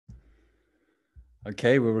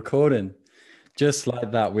Okay, we're recording. Just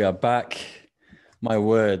like that, we are back. My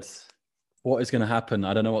words. What is going to happen?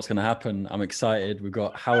 I don't know what's going to happen. I'm excited. We've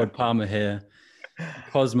got Howard Palmer here,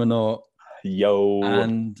 cosmonaut, Yo,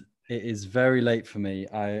 and it is very late for me.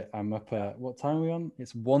 I'm up at what time are we on?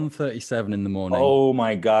 It's 1:37 in the morning. oh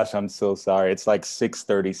my gosh, I'm so sorry. It's like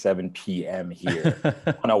 6:37 p.m. here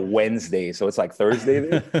on a Wednesday. So it's like Thursday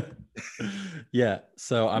there? Yeah,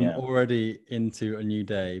 so I'm Yeah. already into a new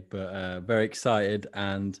day, but very excited.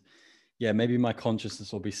 And yeah, maybe my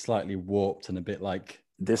consciousness will be slightly warped and a bit like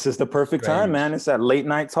This is the perfect time, man. strange. It's that late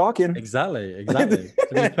night talking. Exactly.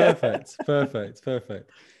 To be perfect.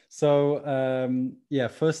 So, yeah,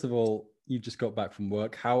 first of all, you just got back from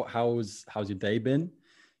work. How's your day been?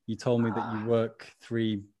 You told me that you work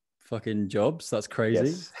three fucking jobs. That's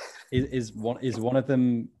crazy. Yes. Is one of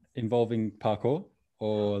them involving parkour,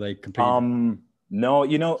 or are they completely Um, no,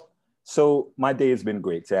 so my day has been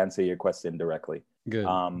great to answer your question directly. good?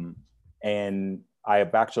 Um, and I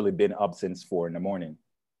have actually been up since 4 in the morning.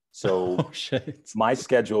 So Oh shit. my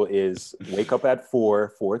schedule is wake up at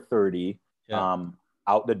 4:30, Yeah. um,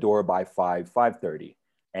 out the door by 5:30.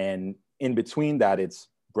 And in between that, it's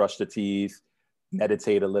brush the teeth,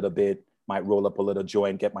 meditate a little bit, might roll up a little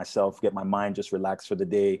joint, get my mind just relaxed for the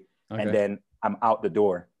day. And Okay. then I'm out the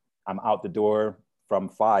door. I'm out the door from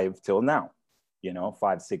 5 till now,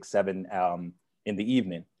 5, 6, 7 in the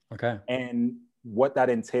evening. Okay. And what that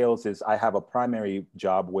entails is I have a primary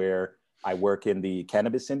job where I work in the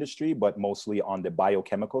cannabis industry, but mostly on the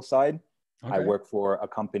biochemical side. I Okay. work for a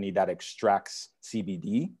company that extracts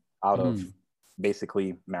CBD out of Mm,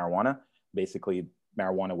 basically marijuana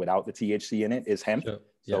without the THC in it is hemp. sure.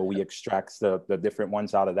 Yeah. So we extract the different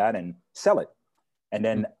ones out of that and sell it. And Mm,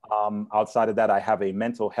 then outside of that, I have a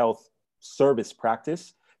mental health service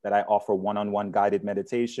practice that I offer one-on-one guided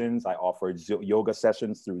meditations. I offer yoga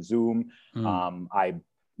sessions through Zoom. mm.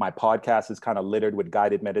 My podcast is kind of littered with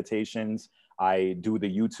guided meditations. I do the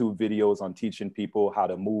YouTube videos on teaching people how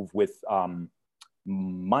to move with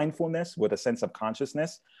mindfulness, with a sense of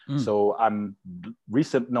consciousness. Mm. So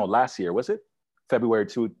last year, was it? February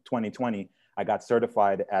 2020, I got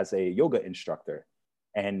certified as a yoga instructor.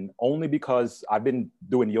 And only because I've been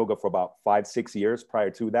doing yoga for about 5, 6 years prior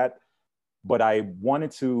to that, but I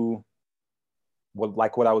wanted to, well,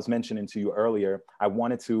 like what I was mentioning to you earlier, I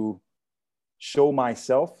wanted to show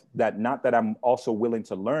myself that not that I'm also willing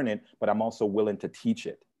to learn it, but I'm also willing to teach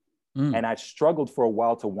it. Mm. And I struggled for a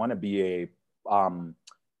while to want to be a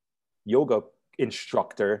yoga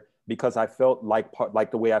instructor because I felt like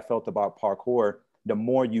the way I felt about parkour. The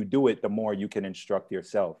more you do it, the more you can instruct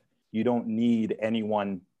yourself. You don't need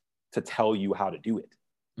anyone to tell you how to do it.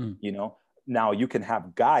 Mm. Now you can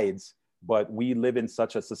have guides, but we live in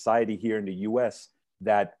such a society here in the US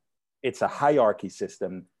that it's a hierarchy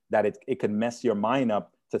system that it can mess your mind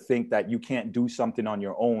up to think that you can't do something on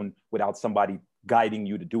your own without somebody guiding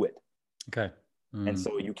you to do it. Okay. And Mm.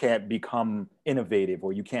 so you can't become innovative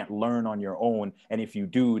or you can't learn on your own. And if you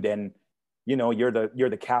do, then you're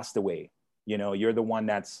the castaway. You're the one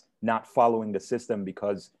that's not following the system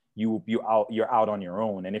because you're out on your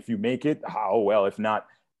own. And if you make it, oh well, if not,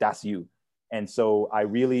 that's you. And so I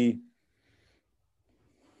really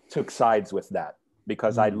took sides with that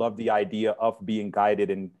because I Mm. love the idea of being guided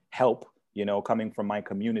and help. Coming from my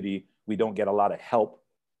community, we don't get a lot of help.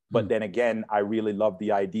 But Mm. then again, I really love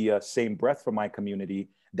the idea, same breath from my community,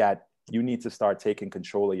 that you need to start taking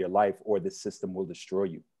control of your life or the system will destroy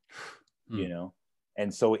you, you Mm. know?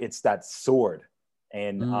 And so it's that sword.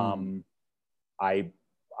 And Mm. I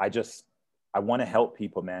I just I want to help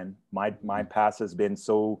people, man. My Mm. past has been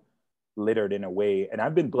so littered in a way, and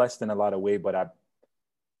I've been blessed in a lot of way, but I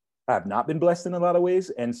have not been blessed in a lot of ways.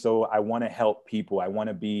 And so I want to help people. I want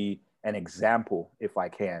to be an example if I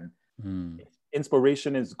can. Mm.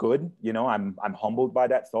 Inspiration is good. I'm humbled by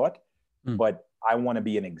that thought, Mm. but I want to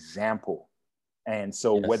be an example. And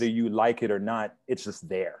so whether Yes. you like it or not, it's just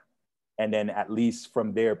there. And then at least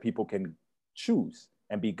from there, people can choose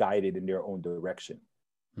and be guided in their own direction.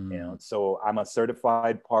 Mm. So I'm a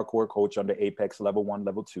certified parkour coach under Apex level 1,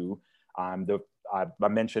 level 2. I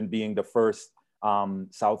mentioned being the first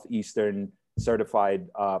Southeastern certified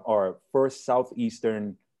or first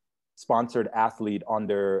Southeastern sponsored athlete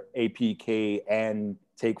under APK and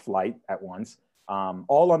Take Flight at once,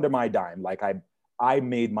 all under my dime. Like I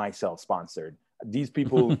made myself sponsored. These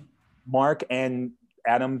people, Mark and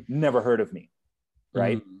Adam, never heard of me,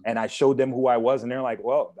 right? Mm. And I showed them who I was, and they're like,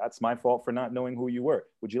 "Well, that's my fault for not knowing who you were.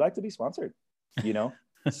 Would you like to be sponsored?" You know.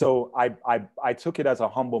 So I took it as a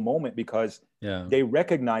humble moment because Yeah. they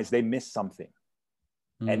recognize they missed something,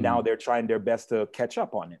 and now Mm. they're trying their best to catch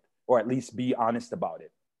up on it, or at least be honest about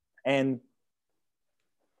it. And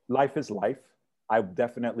life is life. I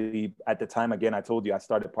definitely, at the time, again, I told you I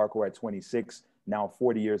started parkour at 26, now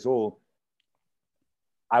 40 years old.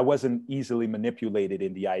 I wasn't easily manipulated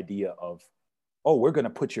in the idea of, oh, we're going to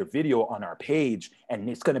put your video on our page and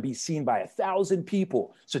it's going to be seen by 1,000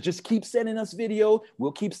 people. So just keep sending us video.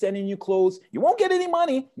 We'll keep sending you clothes. You won't get any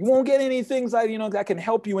money. You won't get any things that, that can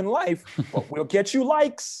help you in life, but we'll get you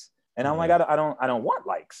likes. And I'm like, I don't want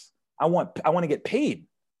likes. I want to get paid,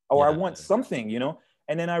 or I want something,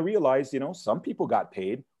 And then I realized, some people got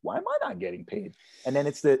paid. Why am I not getting paid? And then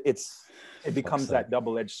it becomes that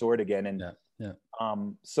double-edged sword again. And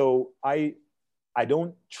so I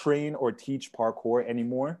don't train or teach parkour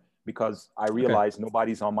anymore because I realize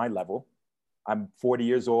nobody's on my level. I'm 40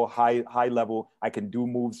 years old, high level. I can do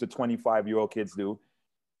moves the 25-year-old kids do.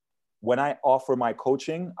 When I offer my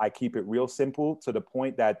coaching, I keep it real simple to the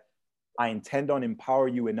point that I intend on empower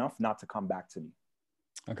you enough not to come back to me.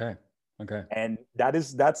 Okay. And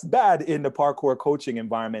that's bad in the parkour coaching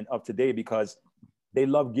environment of today because they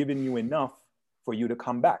love giving you enough for you to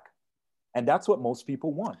come back. And that's what most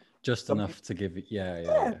people want. Just enough to give it.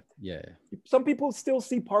 Yeah. Some people still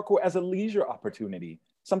see parkour as a leisure opportunity,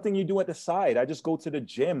 something you do at the side. I just go to the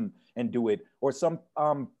gym and do it. Or some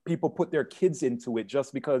people put their kids into it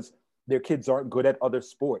just because their kids aren't good at other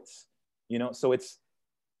sports. So it's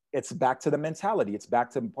back to the mentality. It's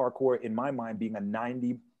back to parkour, in my mind, being a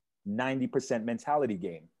 90% mentality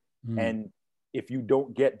game. And if you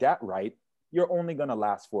don't get that right, you're only going to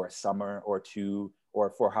last for a summer or two, or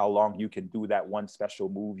for how long you can do that one special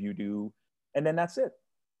move you do. And then that's it.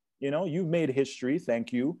 You've made history.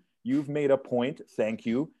 Thank you. You've made a point. Thank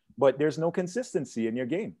you. But there's no consistency in your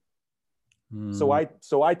game. So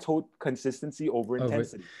I told consistency over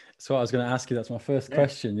intensity. So I was going to ask you, that's my first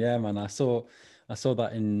question. Yeah, man. I saw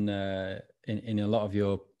that in a lot of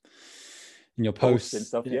your posts and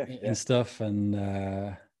stuff. And stuff. And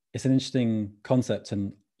it's an interesting concept.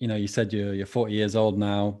 And, you said you're 40 years old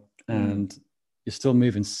now and you're still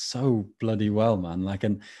moving so bloody well, man. Like,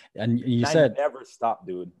 and you said, I never stop,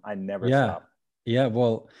 dude. I never stop. Yeah.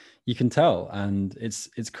 Well, you can tell. And it's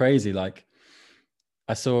crazy. Like,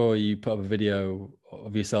 I saw you put up a video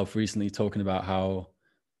of yourself recently talking about how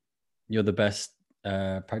you're the best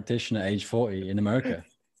practitioner at age 40 in America,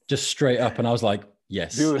 just straight up. And I was like,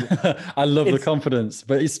 yes, dude, I love the confidence,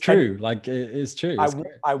 but it's true. Like it's true.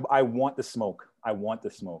 I want the smoke. I want the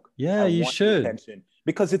smoke. Yeah, you should. Attention.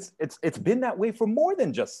 Because it's been that way for more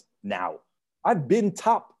than just now. I've been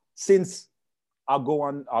top since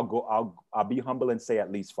I'll be humble and say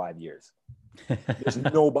at least 5 years. There's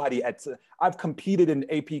nobody I've competed in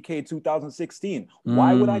APK 2016.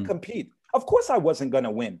 Why would I compete? Of course I wasn't gonna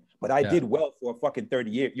win, but I did well for a fucking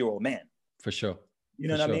 38-year-old man. For sure. You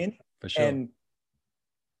know what I mean? For sure. And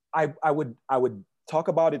I would talk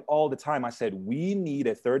about it all the time. I said, we need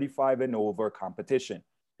a 35 and over competition.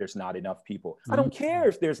 There's not enough people. I don't care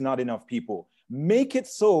if there's not enough people. Make it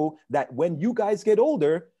so that when you guys get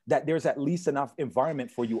older, that there's at least enough environment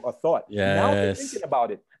for you, a thought. Yes. Now they're thinking about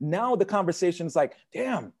it. Now the conversation is like,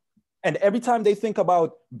 damn. And every time they think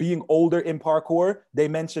about being older in parkour, they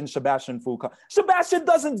mention Sebastian Foucault. Sebastian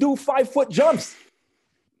doesn't do 5-foot jumps.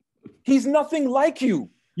 He's nothing like you.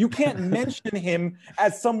 You can't mention him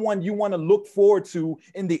as someone you want to look forward to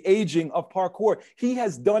in the aging of parkour. He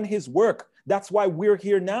has done his work. That's why we're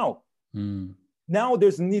here now. Now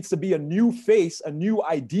there needs to be a new face, a new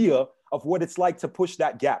idea of what it's like to push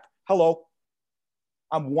that gap. Hello,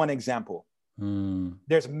 I'm one example.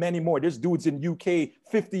 There's many more. There's dudes in UK,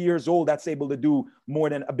 50 years old, that's able to do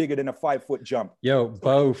bigger than a 5-foot jump. Yo,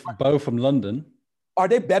 Bo from London. Are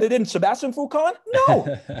they better than Sebastian Foucault?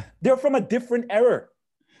 No, they're from a different era.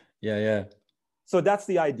 Yeah. So that's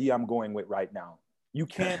the idea I'm going with right now. You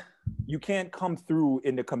can't come through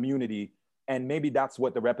in the community, and maybe that's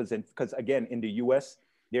what the represent. Because again, in the US,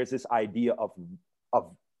 there's this idea of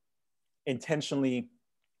intentionally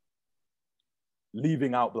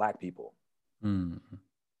leaving out Black people.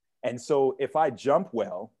 And so if I jump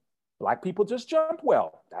well, Black people just jump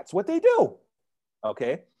well. That's what they do.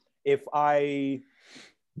 Okay. If I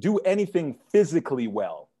do anything physically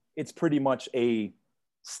well, it's pretty much a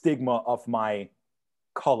stigma of my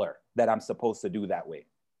color that I'm supposed to do that way.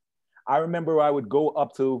 I remember I would go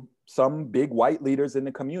up to some big white leaders in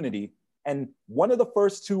the community, and one of the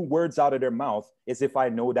first 2 words out of their mouth is if I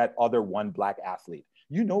know that other one Black athlete.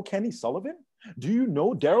 You know Kenny Sullivan? Do you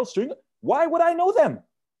know Daryl Stringer? Why would I know them?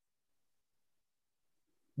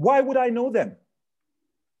 Why would I know them?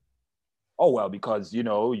 Oh, well, because,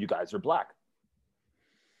 you guys are Black.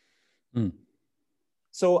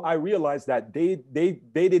 So I realized that they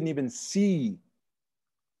didn't even see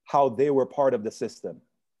how they were part of the system.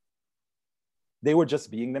 They were just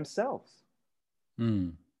being themselves.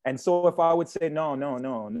 Mm. And so if I would say,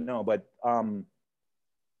 no, but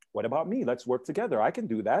what about me? Let's work together. I can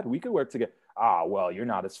do that. We could work together. Ah, well, you're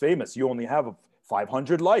not as famous. You only have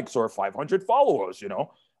 500 likes or 500 followers, you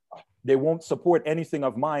know. They won't support anything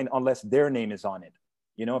of mine unless their name is on it.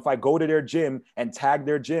 You know, if I go to their gym and tag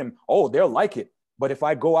their gym, oh, they'll like it. But if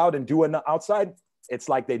I go out and do it outside, it's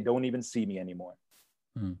like they don't even see me anymore.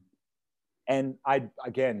 Mm. And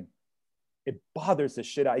again, it bothers the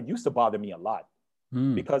shit. It used to bother me a lot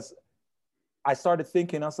because I started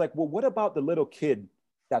thinking, I was like, well, what about the little kid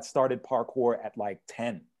that started parkour at like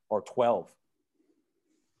 10 or 12?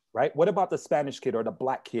 Right? What about the Spanish kid or the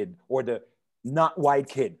black kid or the not white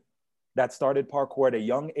kid that started parkour at a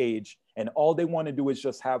young age and all they want to do is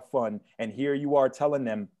just have fun? And here you are telling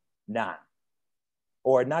them, nah.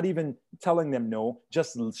 Or not even telling them no,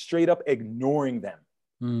 just straight up ignoring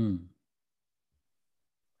them.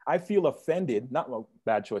 I feel offended, not a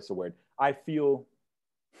bad choice of word. I feel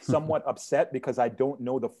somewhat upset because I don't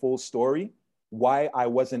know the full story, why I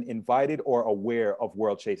wasn't invited or aware of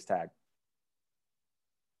World Chase Tag.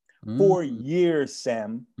 For years,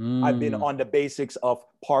 Sam, I've been on the basics of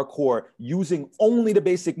parkour using only the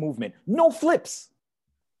basic movement, no flips.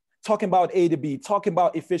 Talking about A to B, talking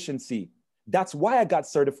about efficiency. That's why I got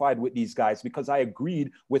certified with these guys, because I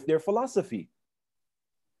agreed with their philosophy.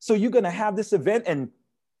 So you're gonna have this event, and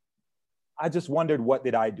I just wondered, what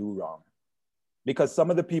did I do wrong? Because some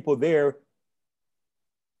of the people there,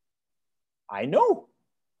 I know,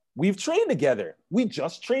 we've trained together. We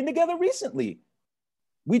just trained together recently.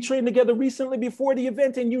 We trained together recently before the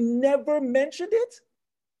event and you never mentioned it?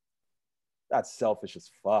 That's selfish as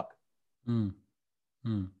fuck. And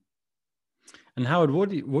Howard, what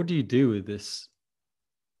do you do with this?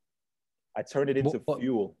 I turn it into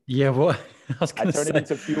fuel. Yeah, what? I turn it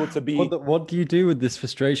into fuel to be. What do you do with this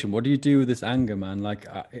frustration? What do you do with this anger, man? Like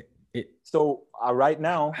So right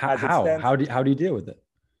now, how do you deal with it?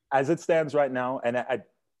 As it stands right now, and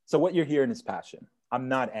so what you're hearing is passion. I'm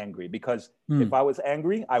not angry because if I was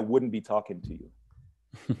angry, I wouldn't be talking to you.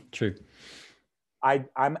 True.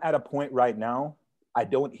 I'm at a point right now, I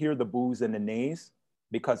don't hear the boos and the nays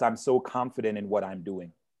because I'm so confident in what I'm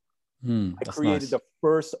doing. I created the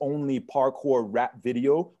first only parkour rap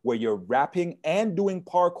video where you're rapping and doing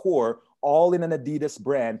parkour all in an Adidas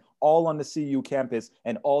brand, all on the CU campus,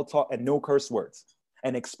 and all talk and no curse words,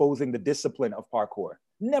 and exposing the discipline of parkour.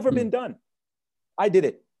 Never been done. I did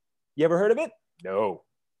it. You ever heard of it? No.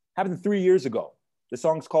 Happened 3 years ago. The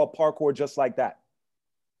song's called Parkour Just Like That.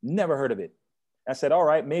 Never heard of it. I said, all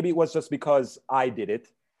right, maybe it was just because I did it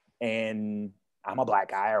and I'm a black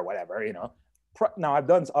guy or whatever, you know. Now I've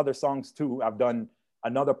done other songs too. I've done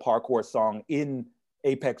another parkour song in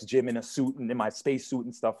Apex Gym in a suit and in my space suit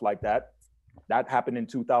and stuff like that. That happened in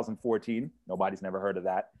 2014. Nobody's never heard of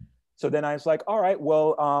that. So then I was like, all right,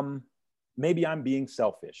 well, maybe I'm being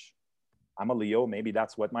selfish. I'm a Leo. Maybe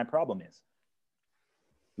that's what my problem is.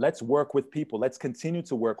 Let's work with people. Let's continue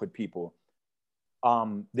to work with people.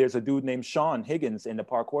 There's a dude named Sean Higgins in the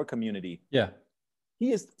parkour community. Yeah.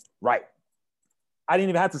 He is right. I didn't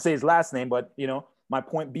even have to say his last name, but you know, my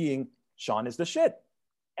point being, Sean is the shit.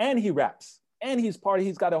 And he raps. And he's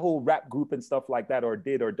got a whole rap group and stuff like that, or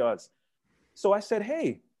did or does. So I said,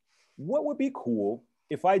 hey, what would be cool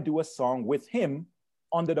if I do a song with him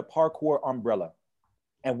under the parkour umbrella?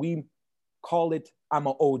 And we call it I'm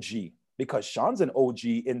an OG, because Sean's an OG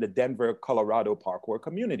in the Denver, Colorado parkour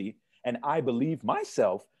community. And I believe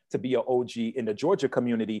myself to be an OG in the Georgia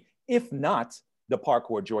community, if not the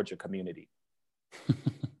parkour Georgia community.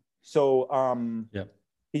 So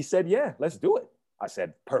he said, yeah, let's do it. I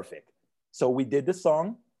said, perfect. So we did the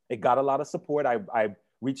song. It got a lot of support. I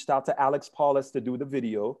reached out to Alex Paulus to do the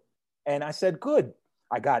video. And I said, good.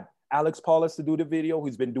 I got Alex Paulus to do the video,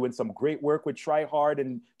 who's been doing some great work with Try Hard,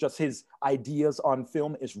 and just his ideas on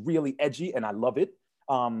film is really edgy and I love it.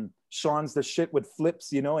 Sean's the shit with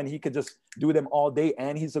flips, you know, and he could just do them all day,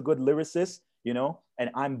 and he's a good lyricist, you know, and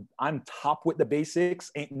I'm top with the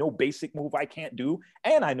basics. Ain't no basic move I can't do,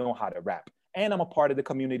 and I know how to rap, and I'm a part of the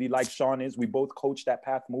community like Sean is. We both coached that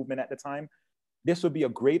Path movement at the time. This would be a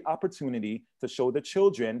great opportunity to show the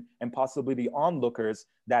children and possibly the onlookers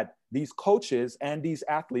that these coaches and these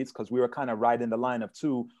athletes, because we were kind of riding the line of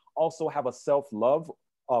two, also have a self-love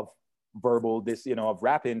of verbal, this, you know, of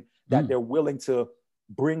rapping, that they're willing to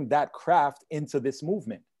bring that craft into this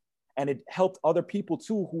movement. And it helped other people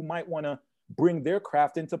too, who might want to bring their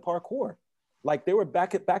craft into parkour. Like they were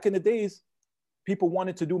back in the days, people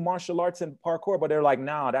wanted to do martial arts and parkour, but they're like,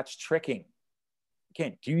 nah, that's tricking. You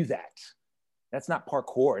can't do that. That's not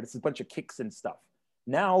parkour. It's a bunch of kicks and stuff.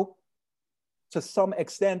 Now, to some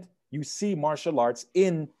extent, you see martial arts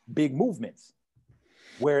in big movements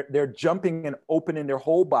where they're jumping and opening their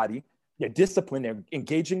whole body. They're disciplined, they're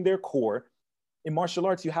engaging their core. In martial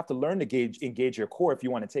arts, you have to learn to engage your core if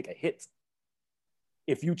you want to take a hit.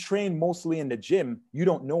 If you train mostly in the gym, you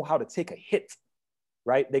don't know how to take a hit,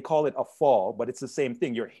 right? They call it a fall, but it's the same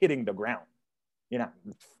thing. You're hitting the ground.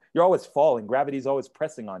 You're always falling. Gravity is always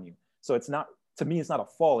pressing on you. So it's not, to me, it's not a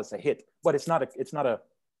fall, it's a hit. But it's not a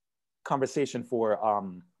conversation for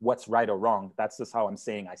what's right or wrong. That's just how I'm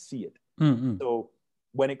saying I see it. Mm-hmm. So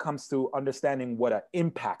when it comes to understanding what an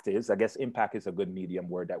impact is, I guess impact is a good medium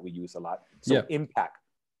word that we use a lot. So impact,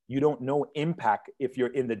 you don't know impact if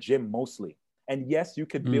you're in the gym mostly. And yes, you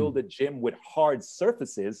could build a gym with hard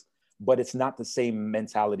surfaces, but it's not the same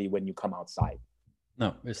mentality when you come outside.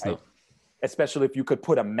 No, it's right? not. Especially if you could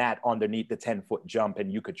put a mat underneath the 10-foot jump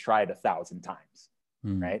and you could try it 1,000 times,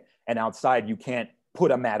 right? And outside, you can't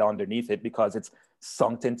put a mat underneath it because it's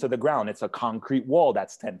sunk into the ground. It's a concrete wall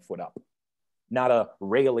that's 10 foot up, not a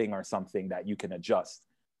railing or something that you can adjust.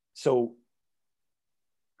 So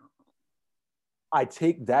I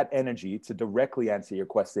take that energy to directly answer your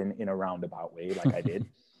question in a roundabout way, like I did,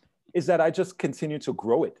 is that I just continue to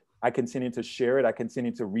grow it. I continue to share it. I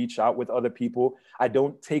continue to reach out with other people. I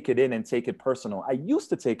don't take it in and take it personal. I used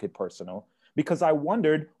to take it personal because I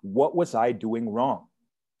wondered, what was I doing wrong?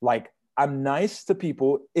 Like, I'm nice to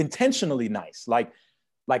people, intentionally nice, like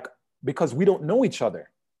because we don't know each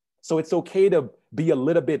other. So it's okay to be a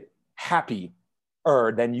little bit happier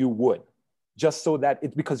than you would, just so that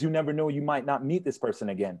it's because you never know, you might not meet this person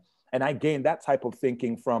again. And I gained that type of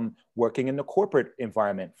thinking from working in the corporate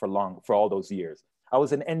environment for all those years. I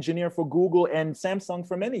was an engineer for Google and Samsung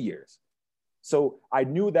for many years. So I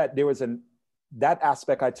knew that there was that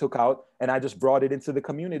aspect I took out, and I just brought it into the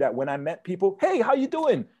community, that when I met people, hey, how you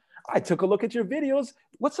doing? I took a look at your videos.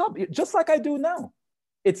 What's up? Just like I do now.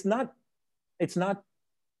 It's not, I'm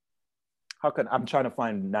trying to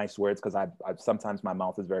find nice words because I sometimes my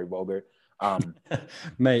mouth is very vulgar.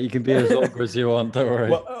 Mate, you can be as vulgar as you want, don't worry.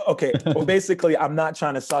 Well, okay. Well, basically, I'm not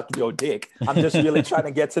trying to suck your dick. I'm just really trying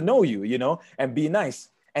to get to know you, and be nice.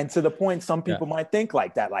 And to the point, some people might think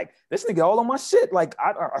like that, like, this nigga all on my shit. Like,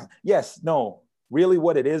 yes, no, really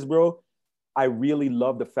what it is, bro. I really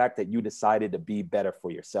love the fact that you decided to be better for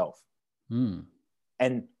yourself.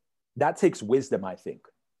 And that takes wisdom, I think,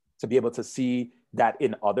 to be able to see that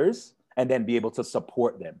in others and then be able to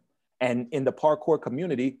support them. And in the parkour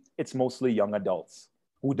community, it's mostly young adults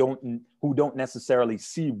who don't necessarily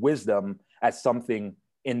see wisdom as something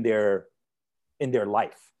in their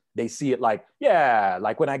life. They see it like, yeah,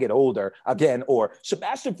 like when I get older again, or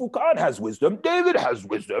Sebastian Foucault has wisdom, David has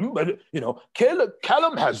wisdom, but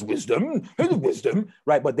Callum has wisdom,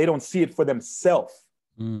 right? But they don't see it for themselves.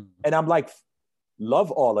 And I'm like,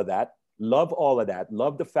 love all of that. Love all of that.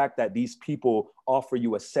 Love the fact that these people offer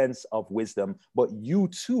you a sense of wisdom, but you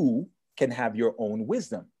too can have your own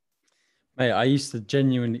wisdom. Mate, I used to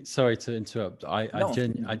genuinely, sorry to interrupt.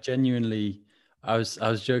 I genuinely, I was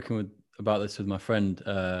joking about this with my friend.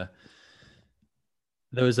 There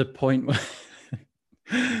was a point where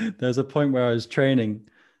I was training,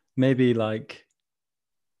 maybe like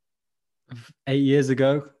 8 years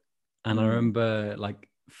ago, and I remember like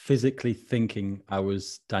physically thinking I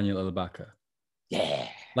was Daniel Elbaka. Yeah.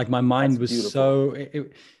 Like my mind was so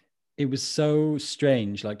it was so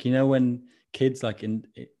strange. Like, when kids like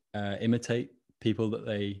imitate people that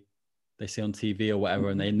they see on TV or whatever,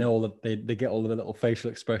 and they know they get all the little facial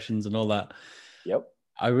expressions and all that. Yep.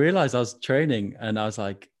 I realized I was training and I was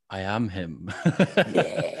like, I am him.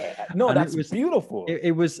 Yeah. No, that's beautiful.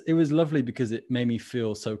 It was lovely because it made me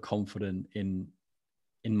feel so confident in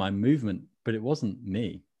my movement, but it wasn't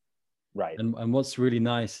me. Right. And what's really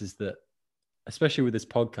nice is that, especially with this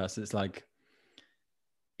podcast, it's like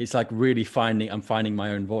really I'm finding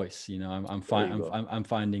my own voice. I'm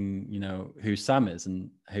finding who Sam is and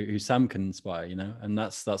who Sam can inspire. And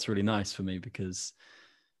that's really nice for me, because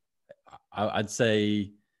I'd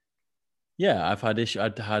say, I've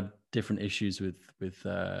had different issues with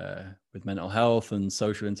mental health and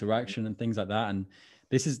social interaction and things like that. And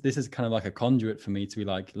this is kind of like a conduit for me to be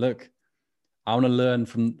like, look, I want to learn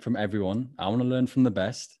from everyone. I want to learn from the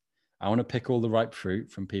best. I want to pick all the ripe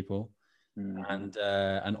fruit from people. And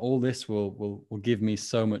all this will give me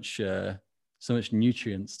so much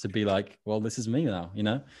nutrients to be like, well, this is me now,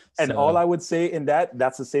 And all I would say in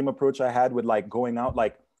that's the same approach I had with like going out,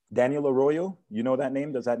 like Daniel Arroyo. You know that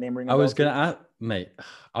name? Does that name ring a bell? I was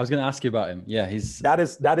gonna ask you about him. Yeah, that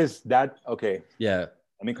is okay. Yeah.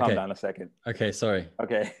 Let me calm down a second. Okay, sorry.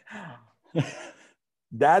 Okay.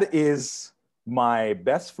 That is my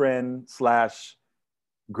best friend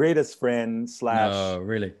 / greatest friend / No,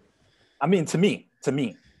 really? I mean, to me,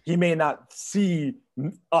 he may not see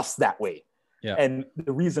us that way. Yeah. And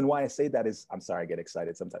the reason why I say that is, I'm sorry, I get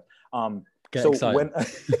excited sometimes. Get so excited.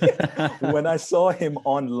 when I saw him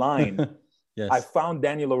online, Yes. I found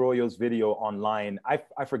Daniel Arroyo's video online.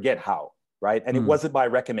 I forget how, right? And it wasn't by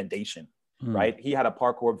recommendation, right? He had a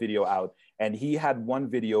parkour video out, and he had one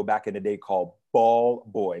video back in the day called Ball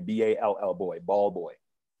Boy, BALL Boy, Ball Boy,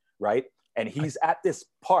 right? And he's at this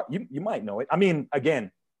part. You might know it. I mean,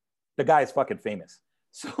 again, the guy is fucking famous.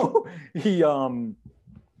 So he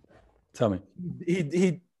Tell me.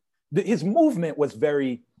 His movement was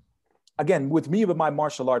very, again, with me, with my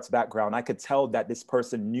martial arts background, I could tell that this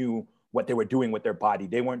person knew what they were doing with their body.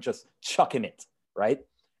 They weren't just chucking it, right?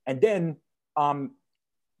 And then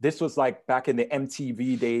this was like back in the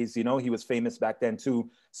MTV days, you know, he was famous back then too.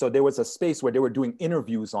 So there was a space where they were doing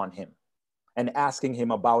interviews on him and asking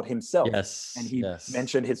him about himself. Yes. And he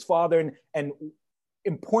mentioned his father. And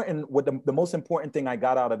important, what the most important thing I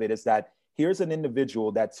got out of it is that here's an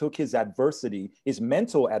individual that took his adversity, his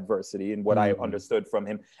mental adversity, and what I understood from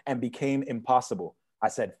him, and became impossible. I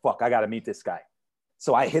said, fuck, I got to meet this guy.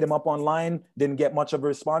 So I hit him up online, didn't get much of a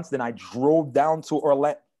response. Then I drove down to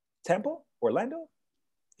Orlando?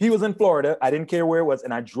 He was in Florida. I didn't care where it was.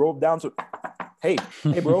 And I drove down to, hey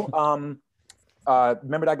bro,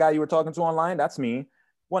 remember that guy you were talking to online? That's me.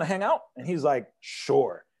 Want to hang out? And he's like,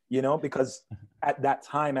 sure. You know, because at that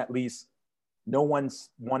time, at least, no one's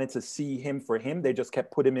wanted to see him for him. They just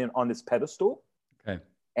kept putting him on this pedestal. Okay.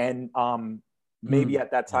 And maybe at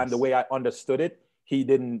that time, the way I understood it, he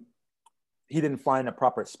didn't find a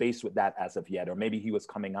proper space with that as of yet, or maybe he was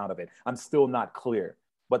coming out of it. I'm still not clear.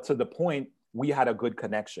 But to the point, we had a good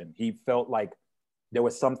connection. He felt like there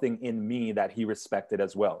was something in me that he respected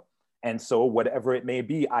as well. And so whatever it may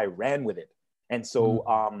be, I ran with it. And so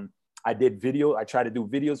I tried to do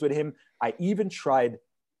videos with him. I even tried,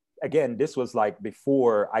 again, this was like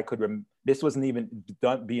before I could, this wasn't even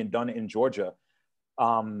being done in Georgia.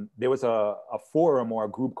 There was a forum or a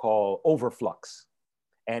group called Overflux.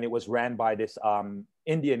 And it was ran by this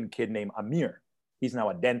Indian kid named Amir. He's now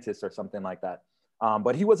a dentist or something like that.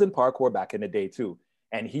 But he was in parkour back in the day too.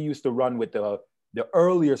 And he used to run with the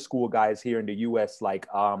earlier school guys here in the US, like,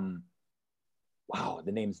 wow,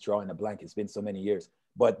 the name's drawing a blank. It's been so many years.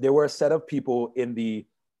 But there were a set of people in the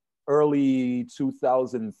early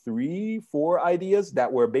 2003-4 ideas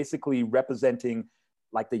that were basically representing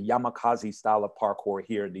like the Yamakasi style of parkour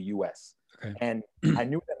here in the US. Okay. And I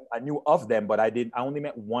knew of them, but I only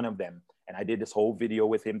met one of them. And I did this whole video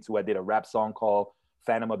with him too. I did a rap song called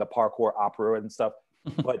Phantom of the Parkour Opera and stuff.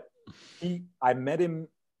 But I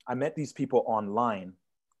met these people online,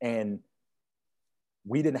 and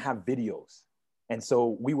we didn't have videos. And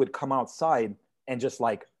so we would come outside and just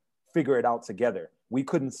like figure it out together. We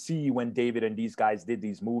couldn't see when David and these guys did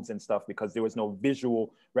these moves and stuff because there was no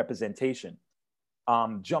visual representation.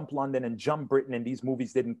 Jump London and Jump Britain and these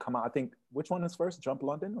movies didn't come out. I think, which one was first, Jump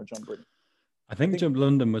London or Jump Britain? I think Jump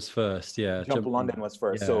London was first, yeah. Jump London was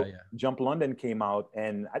first. Jump London came out,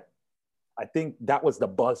 and I think that was the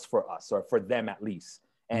buzz for us, or for them at least.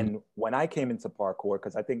 And when I came into parkour,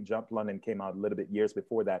 because I think Jump London came out a little bit years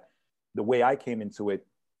before that, the way I came into it,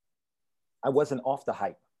 I wasn't off the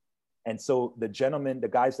hype. And so the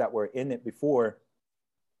guys that were in it before,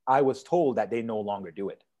 I was told that they no longer do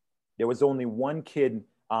it. There was only one kid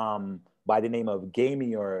by the name of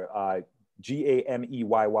Gamey or Gameyy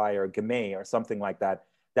or Gamay or something like that,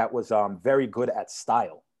 that was very good at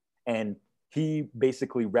style. And he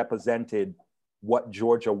basically represented what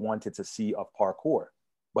Georgia wanted to see of parkour.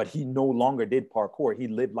 But he no longer did parkour. He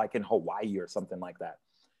lived like in Hawaii or something like that.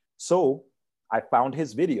 So I found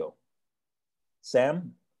his video.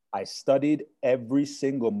 Sam, I studied every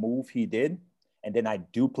single move he did, and then I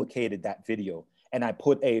duplicated that video. And I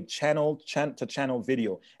put a channel-to-channel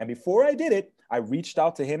video. And before I did it, I reached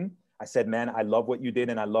out to him. I said, man, I love what you did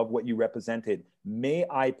and I love what you represented. May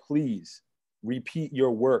I please repeat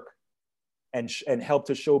your work and help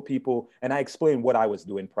to show people? And I explained what I was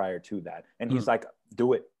doing prior to that. And he's like,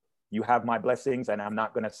 do it. You have my blessings, and I'm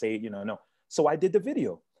not going to say, no. So I did the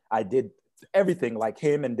video. I did everything like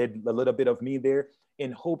him and did a little bit of me there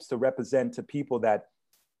in hopes to represent to people that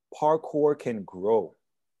parkour can grow.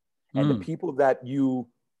 And the people that you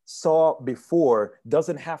saw before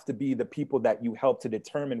doesn't have to be the people that you help to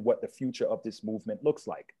determine what the future of this movement looks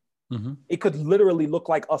like. It could literally look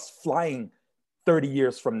like us flying 30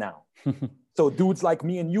 years from now. So dudes like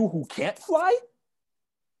me and you who can't fly,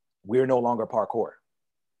 we're no longer parkour,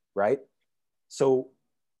 right? So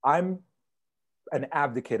I'm an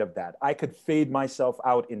advocate of that. I could fade myself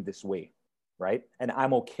out in this way, right? And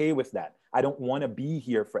I'm okay with that. I don't want to be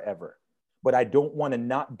here forever. but I don't want to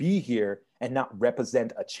not be here and not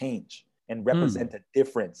represent a change and represent a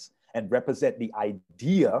difference and represent the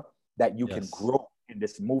idea that you can grow in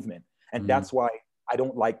this movement. And that's why I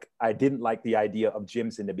didn't like the idea of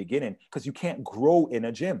gyms in the beginning, because you can't grow in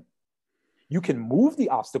a gym. You can move the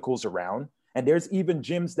obstacles around. And there's even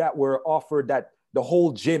gyms that were offered that the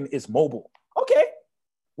whole gym is mobile. Okay.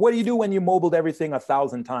 What do you do when you mobiled everything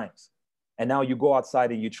 1,000 times? And now you go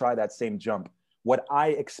outside and you try that same jump. What I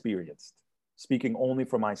experienced, speaking only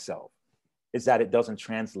for myself, is that it doesn't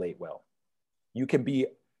translate well. You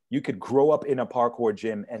could grow up in a parkour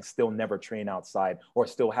gym and still never train outside, or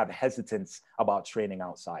still have hesitance about training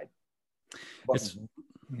outside. But,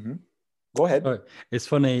 Go ahead. It's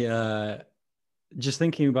funny. Just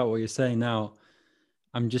thinking about what you're saying now,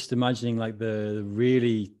 I'm just imagining like the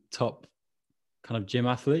really top kind of gym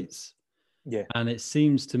athletes. Yeah. And it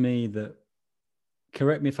seems to me that,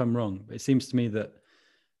 correct me if I'm wrong, but it seems to me that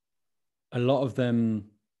a lot of them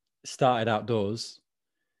started outdoors,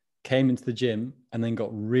 came into the gym, and then got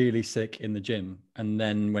really sick in the gym, and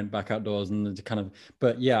then went back outdoors and kind of.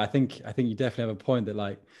 But yeah, I think you definitely have a point that,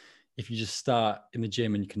 like, if you just start in the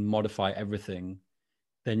gym and you can modify everything,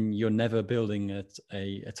 then you're never building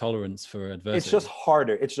a tolerance for adversity. It's just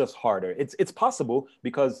harder. It's possible,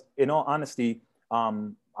 because in all honesty,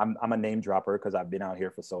 I'm a name dropper because I've been out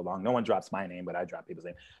here for so long. No one drops my name, but I drop people's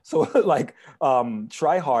name. So like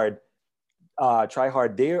Try Hard,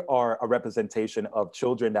 they are a representation of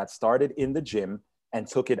children that started in the gym and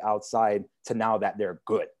took it outside to now that they're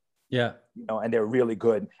good. Yeah. You know, and they're really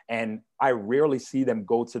good. And I rarely see them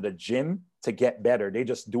go to the gym to get better. They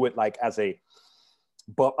just do it like as a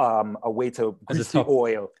way to grease the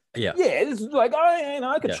oil. Yeah. Yeah. It's like,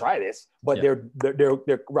 I could try this, but they're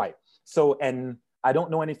right. So, and I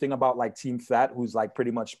don't know anything about like Team Fat, who's like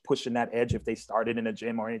pretty much pushing that edge if they started in a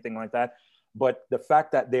gym or anything like that. But the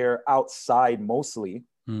fact that they're outside mostly,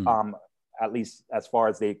 at least as far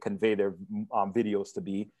as they convey their videos to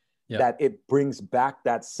be, that it brings back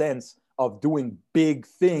that sense of doing big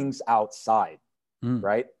things outside,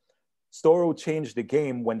 right? Storo changed the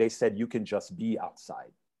game when they said you can just be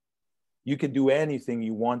outside. You can do anything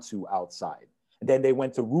you want to outside. And then they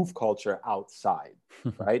went to roof culture outside,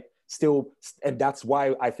 right? Still, and that's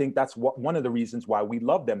why I think that's one of the reasons why we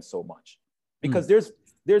love them so much, because there's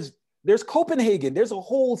Copenhagen. There's a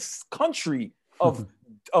whole country of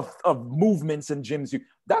movements and gyms.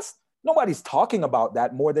 Nobody's talking about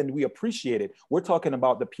that more than we appreciate it. We're talking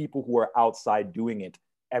about the people who are outside doing it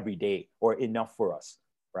every day, or enough for us,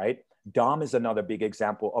 right? Dom is another big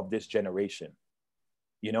example of this generation.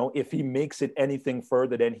 You know, if he makes it anything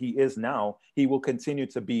further than he is now, he will continue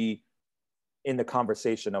to be in the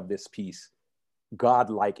conversation of this piece,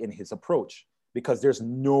 godlike in his approach, because there's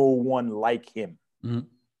no one like him.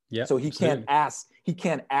 Yeah. So he can't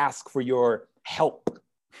ask for your help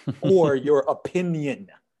or your opinion,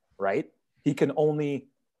 right? He can only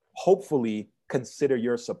hopefully consider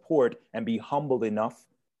your support and be humble enough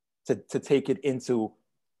to take it into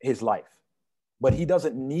his life. But he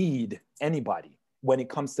doesn't need anybody when it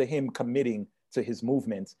comes to him committing to his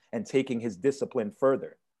movements and taking his discipline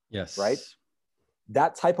further. Yes. Right?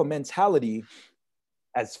 That type of mentality,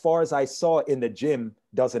 as far as I saw in the gym,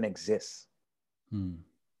 doesn't exist.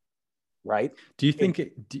 Right? Do you think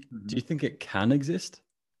do you think it can exist?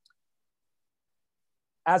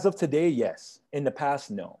 As of today, yes. In the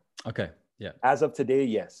past, no. Okay. Yeah. As of today,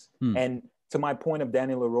 yes. And to my point of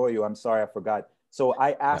Daniel Arroyo, I'm sorry, I forgot. So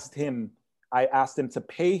I asked him to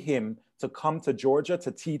pay him to come to Georgia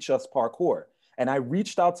to teach us parkour. And I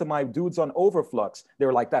reached out to my dudes on Overflux. They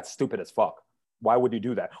were like, that's stupid as fuck. Why would you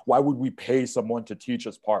do that? Why would we pay someone to teach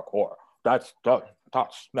us parkour? That's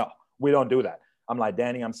no, we don't do that. I'm like,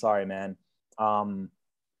 Danny, I'm sorry, man.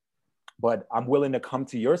 But I'm willing to come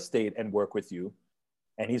to your state and work with you.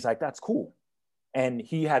 And he's like, that's cool. And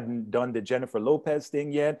he hadn't done the Jennifer Lopez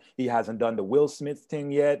thing yet. He hasn't done the Will Smith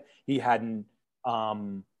thing yet. He hadn't,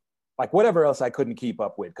 like whatever else I couldn't keep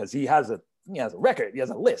up with, because he has a record, he has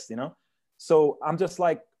a list, you know? So I'm just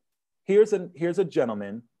like, here's a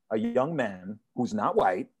gentleman, a young man who's not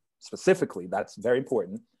white, specifically, that's very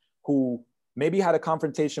important, who maybe had a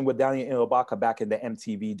confrontation with Daniel Ilbaka back in the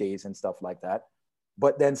MTV days and stuff like that.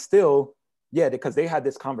 But then still, yeah, because they had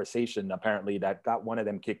this conversation apparently that got one of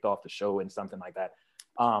them kicked off the show and something like that,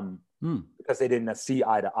 because they didn't see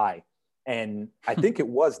eye to eye. And I think it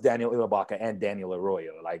was Daniel Ilbaka and Daniel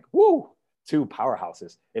Arroyo, like, woo, two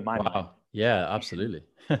powerhouses in my mind. Yeah, absolutely.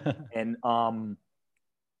 And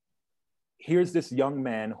here's this young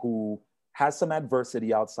man who has some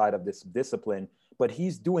adversity outside of this discipline, but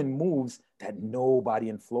he's doing moves that nobody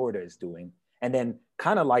in Florida is doing. And then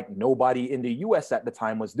kind of like nobody in the US at the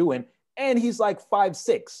time was doing, and he's like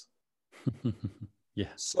 5'6". Yeah.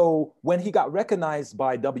 So when he got recognized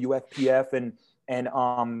by WFPF and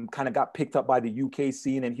kind of got picked up by the UK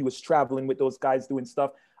scene, and he was traveling with those guys doing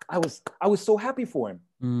stuff, I was so happy for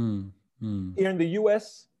him. Here in the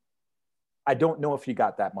US, I don't know if he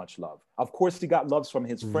got that much love. Of course, he got loves from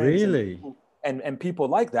his friends and people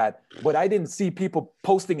like that, but I didn't see people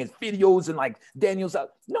posting his videos and like Daniel's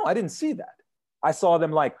out. No, I didn't see that. I saw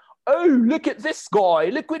them like, oh, look at this guy,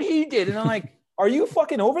 look what he did. And I'm like, are you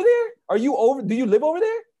fucking over there? Do you live over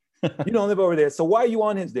there? You don't live over there. So why are you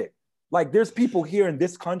on his dick? Like, there's people here in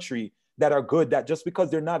this country that are good, that just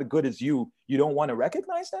because they're not as good as you don't want to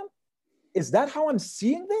recognize them? Is that how I'm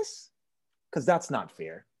seeing this? Because that's not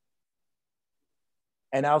fair.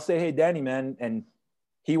 And I'll say, hey, Danny, man, and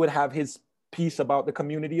he would have his piece about the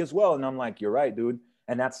community as well. And I'm like, you're right, dude.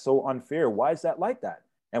 And that's so unfair. Why is that like that?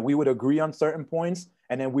 And we would agree on certain points,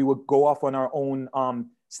 and then we would go off on our own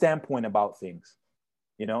standpoint about things,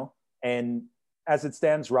 you know? And as it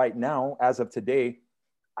stands right now, as of today,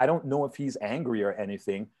 I don't know if he's angry or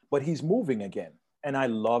anything, but he's moving again. And I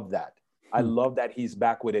love that. I love that he's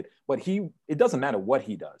back with it. But it doesn't matter what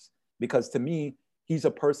he does, because to me, he's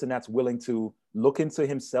a person that's willing to look into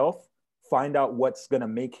himself, find out what's going to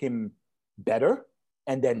make him better,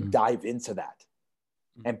 and then dive into that.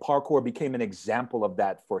 And parkour became an example of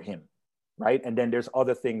that for him, right? And then there's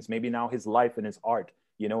other things, maybe now his life and his art,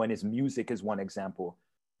 you know, and his music is one example.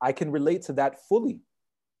 I can relate to that fully.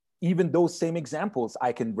 Even those same examples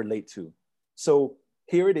I can relate to. So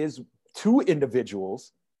here it is, two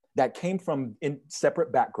individuals that came from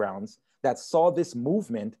separate backgrounds that saw this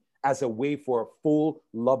movement as a way for full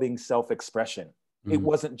loving self-expression. It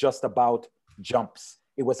wasn't just about jumps.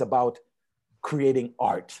 It was about creating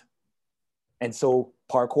art. And so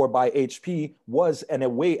Parkour by HP was in a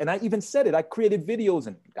way, and I even said it, I created videos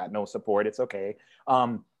and got no support, it's okay,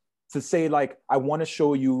 to say like, I wanna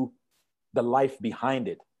show you the life behind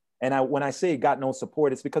it. And when I say it got no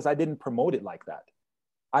support, it's because I didn't promote it like that.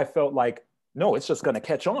 I felt like, no, it's just gonna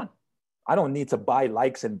catch on. I don't need to buy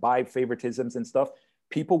likes and buy favoritisms and stuff.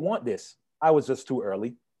 People want this. I was just too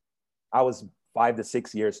early. I was 5 to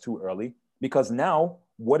 6 years too early, because now,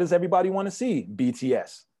 what does everybody want to see?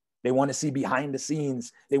 BTS. They want to see behind the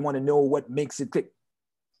scenes. They want to know what makes it click.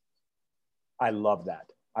 I love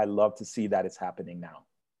that. I love to see that it's happening now.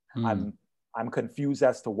 I'm confused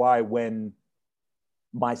as to why, when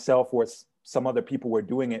myself or some other people were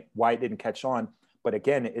doing it, why it didn't catch on. But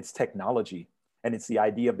again, it's technology, and it's the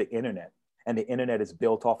idea of the internet, and the internet is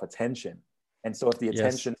built off attention. And so if the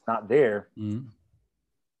attention's not there,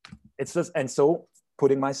 it's just, and so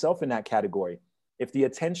putting myself in that category, if the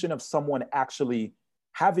attention of someone actually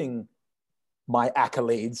having my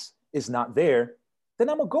accolades is not there, then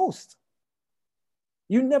I'm a ghost.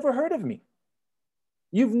 You never heard of me.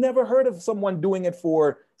 You've never heard of someone doing it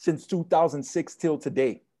since 2006 till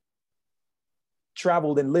today.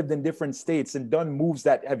 Traveled and lived in different states and done moves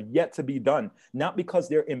that have yet to be done, not because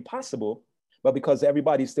they're impossible, but because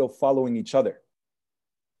everybody's still following each other,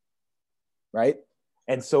 right?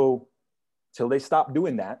 And so till they stop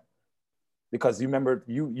doing that, because you remember,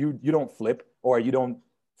 you don't flip, or you don't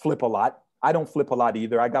flip a lot. I don't flip a lot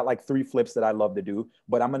either. I got like 3 flips that I love to do,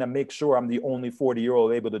 but I'm gonna make sure I'm the only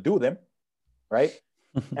 40-year-old able to do them, right?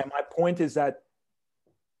 And my point is that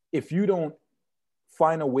if you don't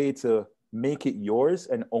find a way to make it yours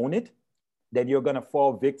and own it, then you're gonna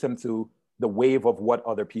fall victim to the wave of what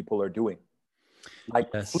other people are doing.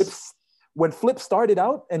 Like flips, when flip started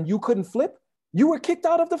out and you couldn't flip, you were kicked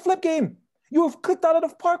out of the flip game. You were kicked out of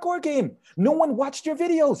the parkour game. No one watched your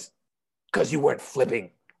videos because you weren't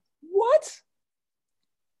flipping. What?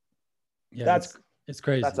 Yeah, it's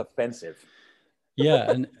crazy. That's offensive.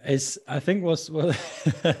 Yeah, and I think what's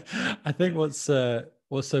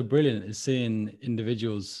so brilliant is seeing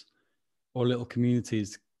individuals or little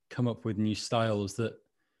communities come up with new styles that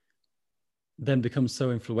then become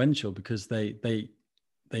so influential, because they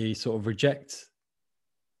sort of reject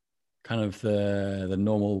kind of the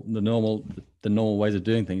normal ways of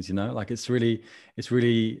doing things, you know. Like it's really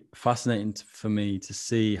fascinating for me to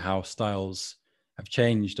see how styles have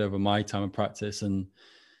changed over my time of practice, and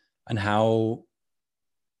how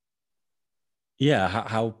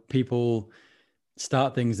people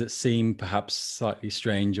start things that seem perhaps slightly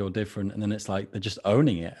strange or different, and then it's like they're just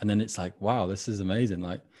owning it, and then it's like, wow, this is amazing,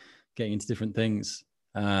 like getting into different things,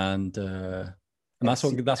 and that's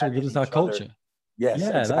what gives us our culture. Yes,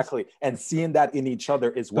 yeah, exactly. And seeing that in each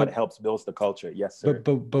other is what helps build the culture. Yes, sir.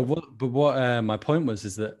 But what my point was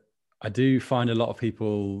is that I do find a lot of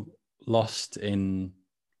people lost in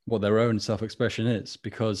what their own self-expression is,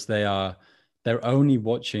 because they're only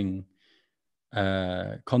watching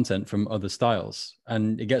content from other styles,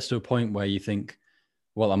 and it gets to a point where you think,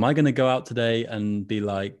 well, am I going to go out today and be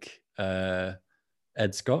like Ed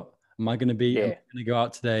Scott? Am I going to go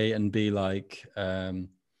out today and be like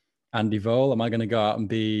Andy Vole? Am I going to go out and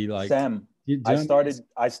be like Sam?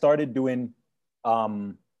 I started doing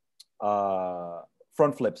front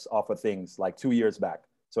flips off of things like 2 years back.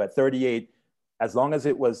 So at 38, as long as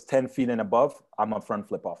it was 10 feet and above, I'm a front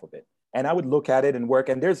flip off of it. And I would look at it and work.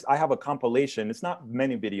 And I have a compilation. It's not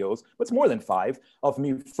many videos, but it's more than 5 of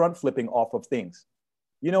me front flipping off of things.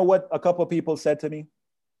 You know what a couple of people said to me?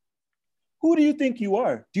 Who do you think you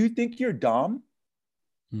are? Do you think you're Dom?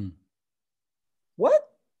 What?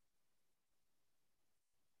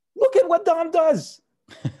 Look at what Dom does.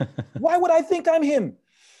 Why would I think I'm him?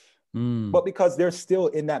 But because they're still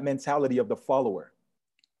in that mentality of the follower.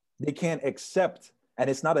 They can't accept, and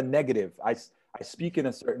it's not a negative. I speak in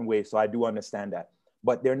a certain way, so I do understand that.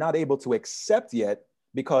 But they're not able to accept yet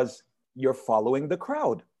because you're following the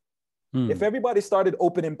crowd. If everybody started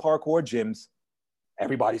opening parkour gyms,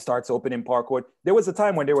 everybody starts opening parkour. There was a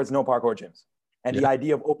time when there was no parkour gyms. And the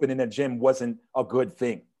idea of opening a gym wasn't a good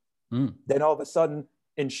thing. Then all of a sudden,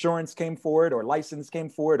 insurance came forward, or license came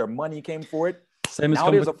forward, or money came forward.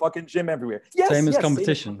 Now there's a fucking gym everywhere. Same as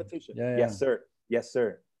competition. Yeah. Yes, sir. Yes,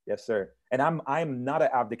 sir. Yes, sir. And I'm not an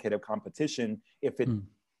advocate of competition if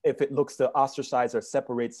it looks to ostracize or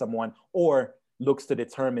separate someone, or looks to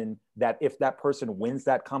determine that if that person wins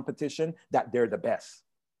that competition, that they're the best.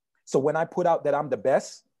 So when I put out that I'm the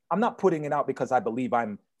best, I'm not putting it out because I believe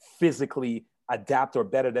I'm physically adapt or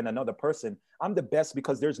better than another person. I'm the best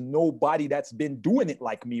because there's nobody that's been doing it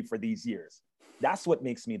like me for these years. That's what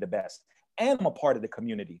makes me the best. And I'm a part of the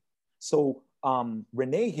community. So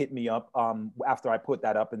Renee hit me up after I put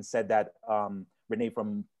that up and said that Renee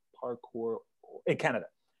from Parkour in Canada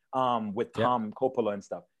with Tom Coppola and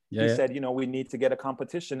stuff. He said, we need to get a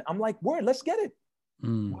competition. I'm like, word, let's get it.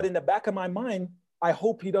 But in the back of my mind, I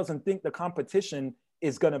hope he doesn't think the competition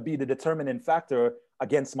is going to be the determining factor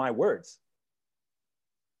against my words.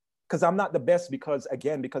 Because I'm not the best because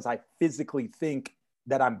I physically think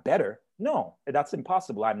that I'm better. No, that's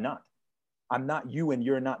impossible. I'm not. I'm not you and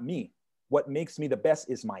you're not me. What makes me the best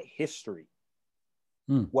is my history.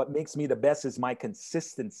 What makes me the best is my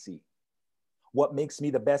consistency. What makes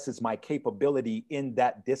me the best is my capability in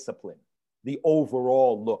that discipline, the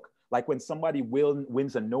overall look. Like when somebody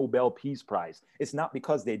wins a Nobel Peace Prize, it's not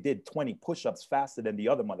because they did 20 push-ups faster than the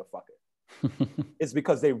other motherfucker. It's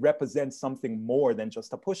because they represent something more than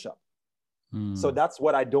just a push-up. So that's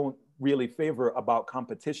what I don't really favor about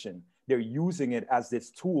competition. They're using it as this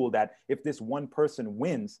tool that if this one person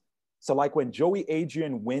wins, so like when Joey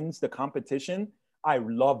Adrian wins the competition, I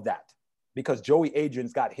love that because Joey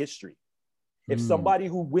Adrian's got history. If somebody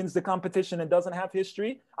who wins the competition and doesn't have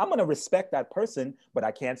history, I'm going to respect that person, but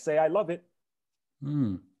I can't say I love it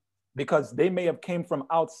because they may have came from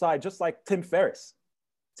outside, just like Tim Ferriss.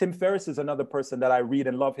 Tim Ferriss is another person that I read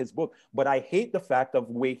and love his book, but I hate the fact of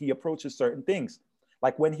the way he approaches certain things.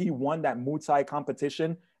 Like when he won that Muay Thai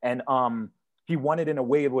competition and he won it in a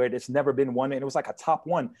way where it's never been won. And it was like a top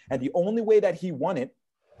one. And the only way that he won it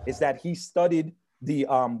is that he studied the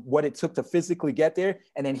what it took to physically get there.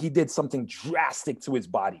 And then he did something drastic to his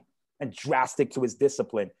body and drastic to his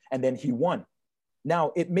discipline. And then he won.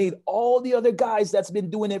 Now it made all the other guys that's been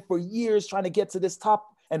doing it for years trying to get to this top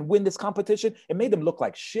and win this competition, it made them look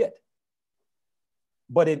like shit.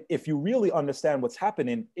 But if you really understand what's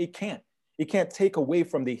happening, it can't. It can't take away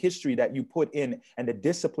from the history that you put in and the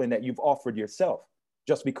discipline that you've offered yourself.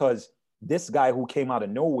 Just because this guy who came out of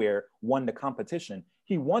nowhere won the competition,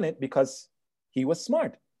 he won it because he was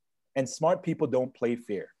smart. And smart people don't play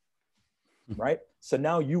fair, right? So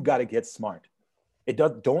now you got to get smart.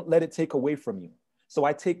 Don't let it take away from you. So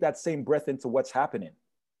I take that same breath into what's happening.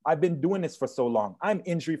 I've been doing this for so long. I'm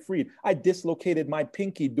injury-free. I dislocated my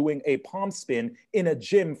pinky doing a palm spin in a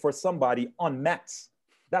gym for somebody on mats.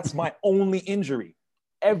 That's my only injury.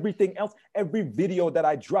 Everything else, every video that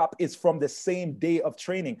I drop is from the same day of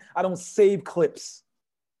training. I don't save clips.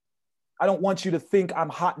 I don't want you to think I'm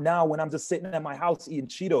hot now when I'm just sitting at my house eating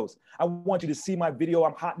Cheetos. I want you to see my video,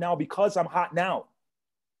 I'm hot now because I'm hot now.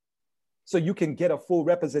 So you can get a full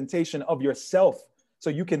representation of yourself. So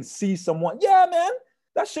you can see someone, yeah, man,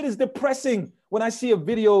 that shit is depressing when I see a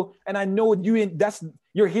video and I know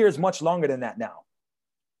your hair is much longer than that now.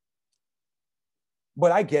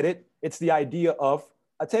 But I get it. It's the idea of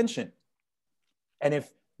attention. And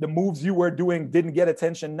if the moves you were doing didn't get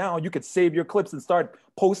attention now, you could save your clips and start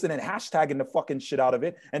posting and hashtagging the fucking shit out of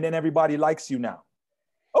it. And then everybody likes you now.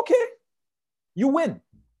 Okay, you win.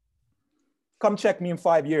 Come check me in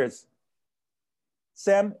 5 years.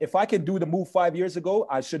 Sam, if I can do the move 5 years ago,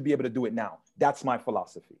 I should be able to do it now. That's my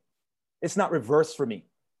philosophy. It's not reverse for me.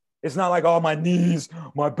 It's not like, oh, my knees,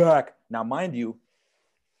 my back. Now, mind you,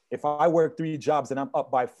 if I work 3 jobs and I'm up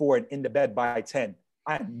by 4 and in the bed by 10,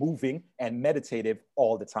 I'm moving and meditative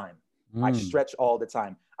all the time. I stretch all the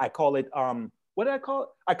time. I call it, what did I call it?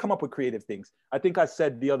 I come up with creative things. I think I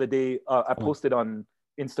said the other day, I posted on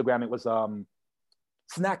Instagram, it was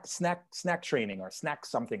snack training or snack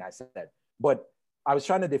something I said. But I was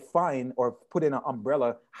trying to define or put in an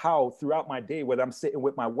umbrella how throughout my day, whether I'm sitting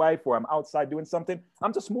with my wife or I'm outside doing something,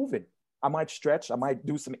 I'm just moving. I might stretch. I might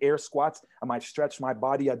do some air squats. I might stretch my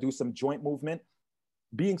body. I do some joint movement.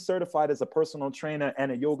 Being certified as a personal trainer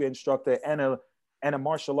and a yoga instructor and a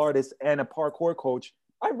martial artist and a parkour coach,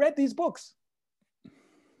 I read these books.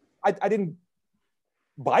 I didn't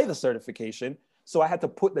buy the certification, so I had to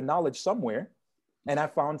put the knowledge somewhere, and I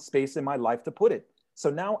found space in my life to put it.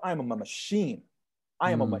 So now I'm a machine.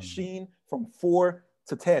 I am a machine from 4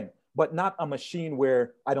 to 10, but not a machine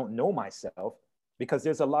where I don't know myself, because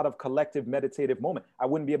there's a lot of collective meditative moment. I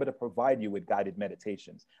wouldn't be able to provide you with guided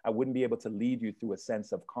meditations. I wouldn't be able to lead you through a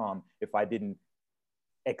sense of calm if I didn't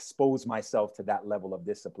expose myself to that level of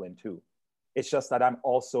discipline too. It's just that I'm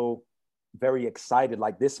also very excited,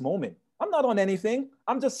 like this moment. I'm not on anything.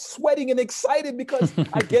 I'm just sweating and excited because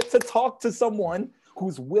I get to talk to someone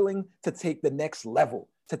who's willing to take the next level,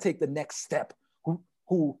 to take the next step,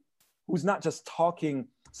 who's not just talking.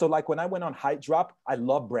 So like when I went on Height Drop, I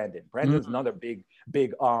love Brandon. Brandon's another big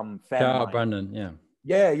fan Shout of out mine. Brandon,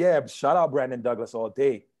 yeah. Yeah. Shout out Brandon Douglas all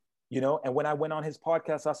day. And when I went on his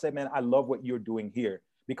podcast, I said, man, I love what you're doing here,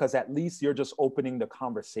 because at least you're just opening the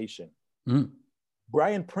conversation.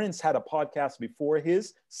 Brian Prince had a podcast before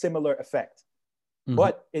his, similar effect,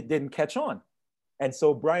 but it didn't catch on. And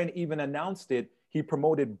so Brian even announced it. He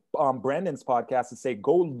promoted Brandon's podcast and say,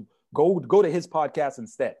 go to his podcast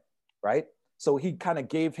instead, right? So he kind of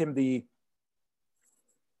gave him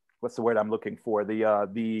what's the word I'm looking for?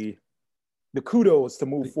 The kudos to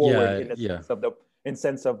move forward in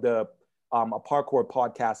sense of the a parkour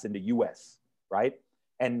podcast in the US, right?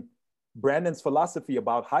 And Brandon's philosophy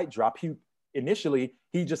about Height Drop, initially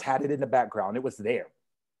he just had it in the background. It was there.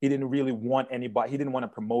 He didn't really want anybody. He didn't want to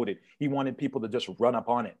promote it. He wanted people to just run up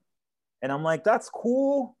on it. And I'm like, that's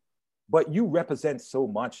cool, but you represent so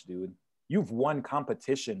much, dude. You've won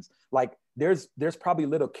competitions. Like there's probably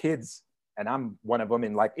little kids, and I'm one of them,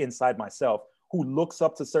 and like inside myself, who looks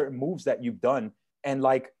up to certain moves that you've done. And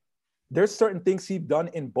like, there's certain things he's done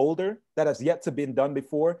in Boulder that has yet to been done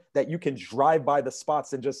before, that you can drive by the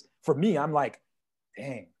spots and just, for me, I'm like,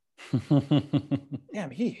 damn,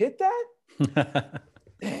 he hit that?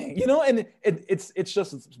 Dang, and it's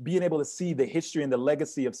just being able to see the history and the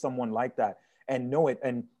legacy of someone like that and know it.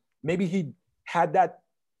 And maybe he had that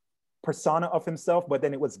persona of himself, but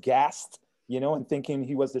then it was gassed, and thinking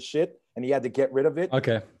he was the shit, and he had to get rid of it.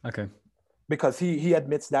 Okay. Because he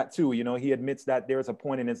admits that too, he admits that there's a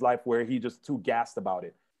point in his life where he just too gassed about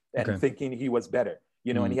it and thinking he was better,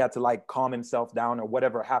 and he had to like calm himself down or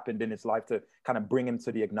whatever happened in his life to kind of bring him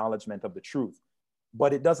to the acknowledgement of the truth.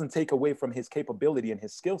 But it doesn't take away from his capability and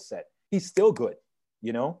his skill set. He's still good,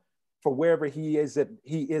 for wherever he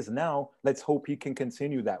is now. Let's hope he can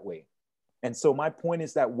continue that way. And so my point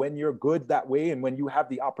is that when you're good that way, and when you have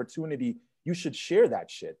the opportunity, you should share that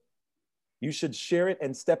shit. You should share it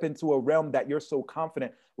and step into a realm that you're so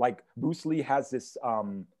confident. Like Bruce Lee has this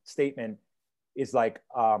statement, is like,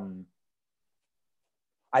 I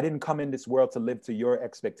didn't come in this world to live to your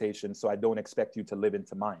expectations, so I don't expect you to live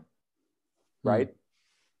into mine. Right?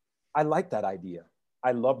 I like that idea.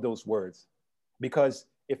 I love those words, because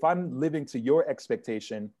if I'm living to your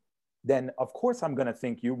expectation, then of course I'm going to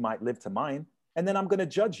think you might live to mine, and then I'm going to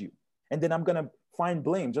judge you, and then I'm going to find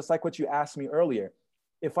blame, just like what you asked me earlier.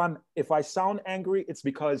 If I sound angry, it's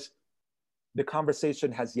because the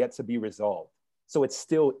conversation has yet to be resolved. So it's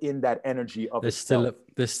still in that energy of itself.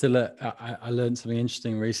 I learned something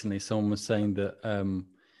interesting recently. Someone was saying that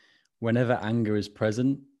whenever anger is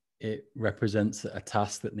present, it represents a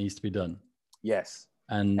task that needs to be done. Yes.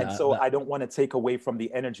 And so I don't want to take away from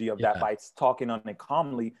the energy of that by talking on it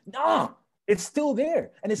calmly. No, it's still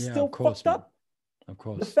there, and it's still fucked up. Of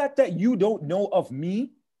course. The fact that you don't know of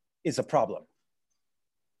me is a problem.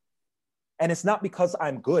 And it's not because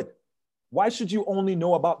I'm good. Why should you only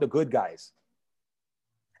know about the good guys?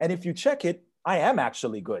 And if you check it, I am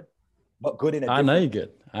actually good, but good in a different way. I know you're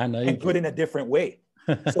good. I know you're good in a different way.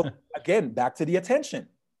 So again, back to the attention.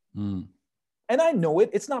 And I know it.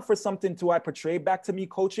 It's not for something I portray. Back to me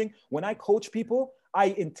coaching. When I coach people, I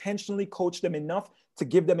intentionally coach them enough to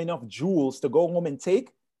give them enough jewels to go home and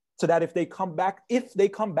take, so that if they come back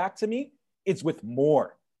to me, it's with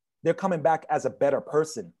more. They're coming back as a better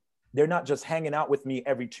person. They're not just hanging out with me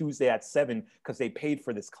every Tuesday at 7 because they paid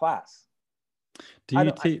for this class. Do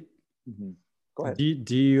you teach? Go ahead. Do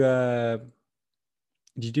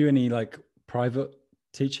you do any like private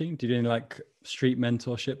teaching? Do you do any like street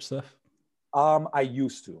mentorship stuff? I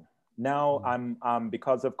used to. Now I'm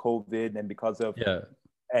because of COVID and because of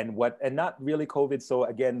and not really COVID. So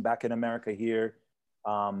again, back in America here,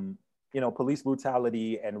 police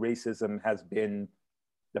brutality and racism has been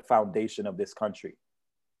the foundation of this country.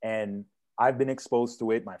 And I've been exposed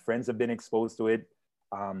to it. My friends have been exposed to it.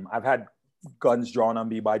 I've had guns drawn on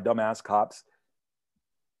me by dumbass cops.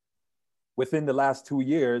 Within the last 2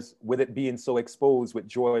 years, with it being so exposed with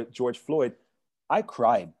George Floyd, I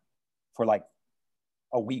cried for like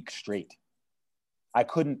a week straight. I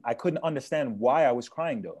couldn't understand why I was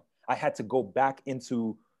crying though. I had to go back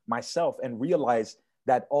into myself and realize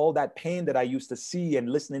that all that pain that I used to see and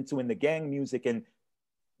listening to in the gang music and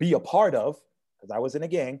be a part of, because I was in a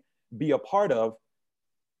gang, be a part of,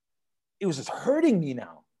 it was just hurting me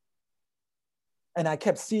now. And I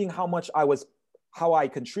kept seeing how I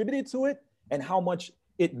contributed to it and how much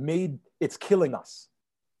it's killing us.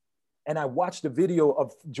 And I watched the video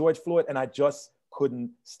of George Floyd and I just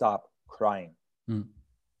couldn't stop crying.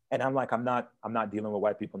 And I'm like, I'm not dealing with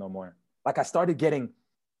white people no more. Like I started getting,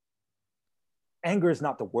 anger is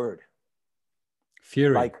not the word.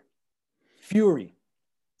 Fury. Like fury.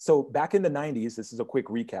 So back in the 90s, this is a quick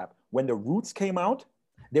recap. When the Roots came out,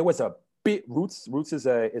 there was a big Roots is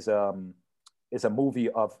a movie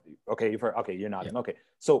of, okay, you've heard, okay, you're nodding. Okay.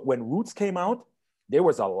 So when Roots came out, there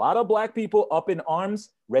was a lot of black people up in arms,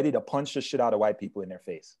 ready to punch the shit out of white people in their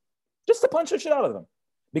face. Just to punch the shit out of them.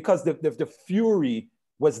 Because the fury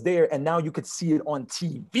was there, and now you could see it on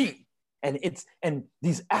TV. And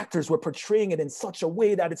these actors were portraying it in such a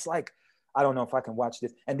way that it's like, I don't know if I can watch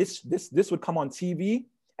this. And this would come on TV,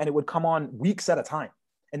 and it would come on weeks at a time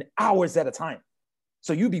and hours at a time.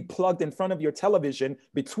 So you'd be plugged in front of your television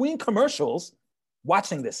between commercials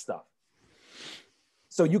watching this stuff.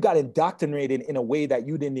 So you got indoctrinated in a way that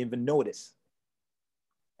you didn't even notice.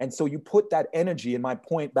 And so you put that energy, in my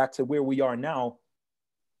point, back to where we are now,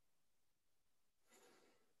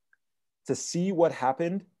 to see what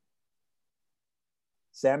happened.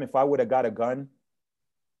 Sam, if I would have got a gun,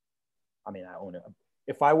 I mean, I own it.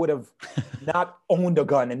 If I would have not owned a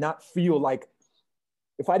gun and not feel like,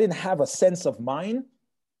 if I didn't have a sense of mind,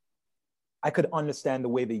 I could understand the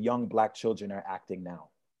way the young black children are acting now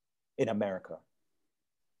in America.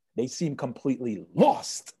 They seem completely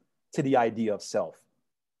lost to the idea of self.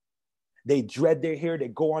 They dread their hair, they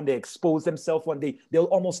go on, they expose themselves one day. They'll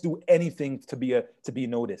almost do anything to be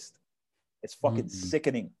noticed. It's fucking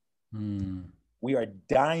sickening. We are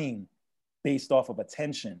dying based off of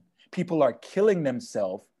attention. People are killing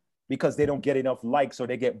themselves because they don't get enough likes or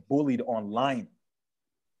they get bullied online.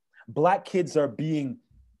 Black kids are being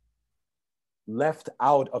left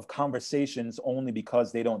out of conversations only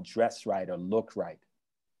because they don't dress right or look right,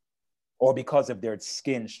 or because of their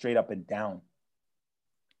skin straight up and down.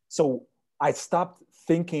 So I stopped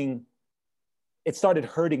thinking, it started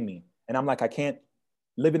hurting me. And I'm like, I can't,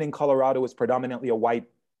 living in Colorado is predominantly a white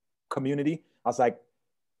community. I was like,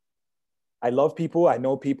 I love people, I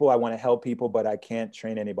know people, I want to help people, but I can't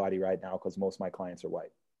train anybody right now because most of my clients are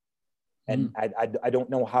white. And I don't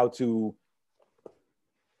know how to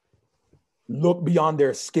look beyond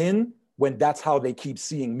their skin when that's how they keep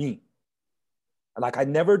seeing me. Like I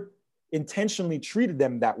never intentionally treated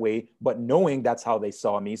them that way, but knowing that's how they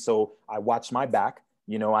saw me. So I watched my back.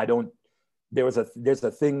 You know, there's a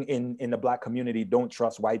thing in the Black community, don't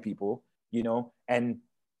trust white people, you know, and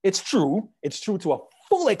it's true to a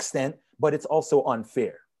full extent, but it's also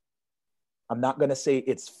unfair. I'm not going to say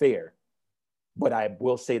it's fair, but I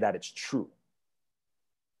will say that it's true.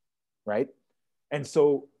 Right? And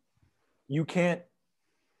so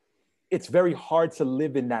it's very hard to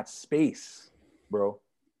live in that space, bro.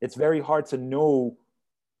 It's very hard to know.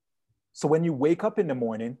 So when you wake up in the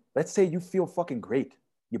morning, let's say you feel fucking great.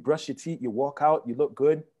 You brush your teeth, you walk out, you look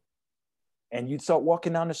good, and you start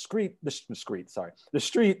walking down the street,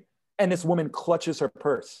 and this woman clutches her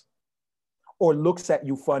purse or looks at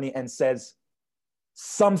you funny and says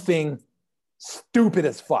something stupid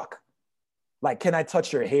as fuck. Like, can I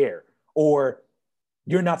touch your hair? Or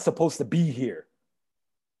you're not supposed to be here.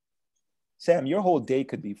 Sam, your whole day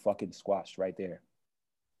could be fucking squashed right there.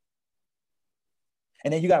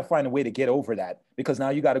 And then you got to find a way to get over that, because now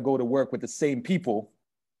you got to go to work with the same people,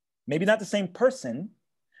 maybe not the same person,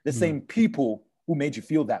 the same people who made you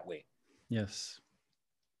feel that way. Yes.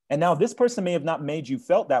 And now this person may have not made you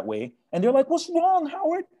felt that way. And they're like, what's wrong,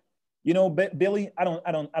 Howard? You know, Billy, I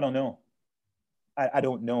don't know. I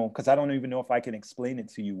don't know, because I don't even know if I can explain it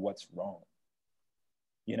to you what's wrong,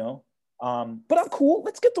 you know? But I'm cool.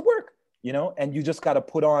 Let's get to work, you know? And you just got to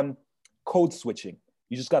put on code switching.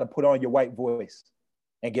 You just got to put on your white voice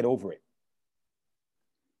and get over it.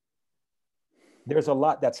 There's a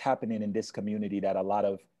lot that's happening in this community that a lot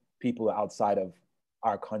of people outside of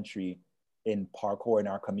our country in parkour in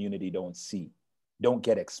our community don't see, don't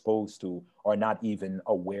get exposed to, or not even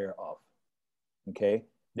aware of. Okay,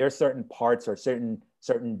 there are certain parts or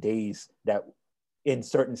certain days that in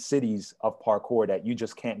certain cities of parkour that you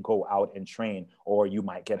just can't go out and train, or you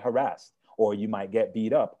might get harassed, or you might get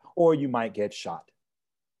beat up, or you might get shot.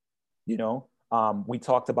 You know, we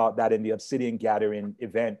talked about that in the Obsidian Gathering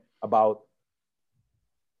event about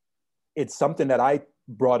it's something that I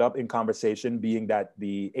brought up in conversation, being that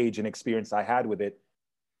the age and experience I had with it.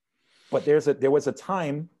 But there was a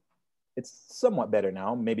time, it's somewhat better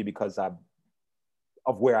now, maybe because of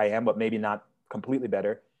where I am, but maybe not completely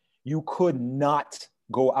better. You could not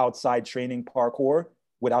go outside training parkour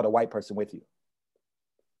without a white person with you,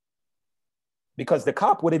 because the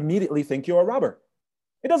cop would immediately think you're a robber.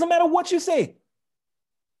 It doesn't matter what you say.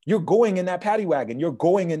 You're going in that paddy wagon. You're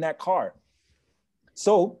going in that car.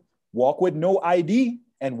 So walk with no ID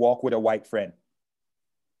and walk with a white friend,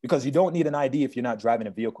 because you don't need an ID if you're not driving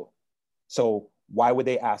a vehicle. So why would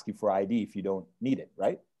they ask you for ID if you don't need it,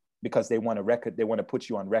 right? Because they want a record. They want to put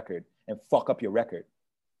you on record and fuck up your record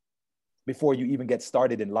before you even get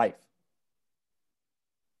started in life.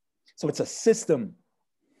 So it's a system.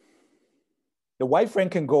 The white friend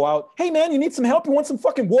can go out, hey man, you need some help? You want some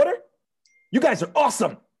fucking water? You guys are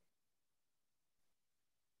awesome.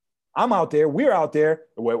 I'm out there, we're out there.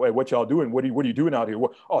 Wait, what y'all doing? What are you doing out here?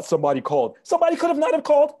 Oh, somebody called. Somebody could have not have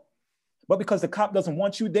called. But because the cop doesn't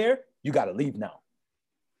want you there, you got to leave now.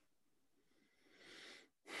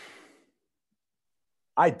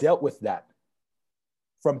 I dealt with that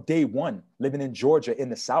from day one, living in Georgia in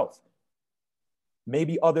the South.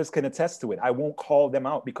 Maybe others can attest to it. I won't call them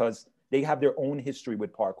out because they have their own history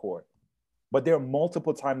with parkour. But there are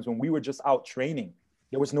multiple times when we were just out training,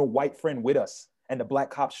 there was no white friend with us, and the black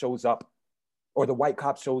cop shows up, or the white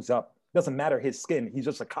cop shows up. Doesn't matter his skin, he's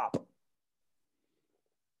just a cop.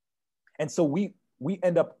 And so we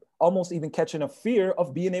end up almost even catching a fear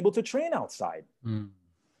of being able to train outside. Mm.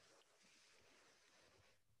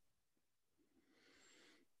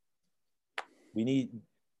 We need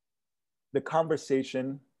the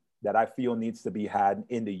conversation that I feel needs to be had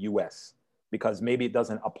in the US, because maybe it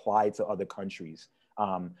doesn't apply to other countries.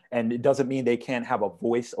 And it doesn't mean they can't have a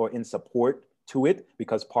voice or in support to it,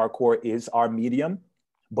 because parkour is our medium,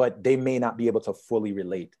 but they may not be able to fully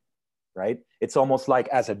relate, right? It's almost like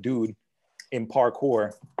as a dude in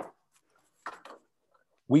parkour,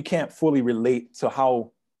 we can't fully relate to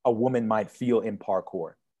how a woman might feel in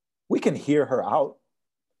parkour. We can hear her out,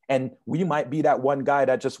 and we might be that one guy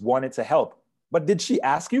that just wanted to help. But did she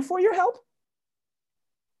ask you for your help?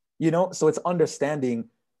 You know, so it's understanding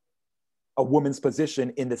a woman's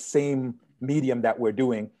position in the same medium that we're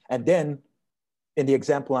doing. And then in the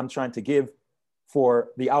example I'm trying to give for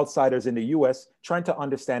the outsiders in the US, trying to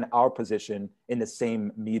understand our position in the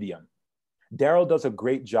same medium. Daryl does a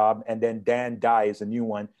great job, and then Dan Dye is a new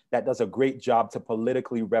one that does a great job to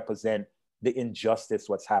politically represent the injustice,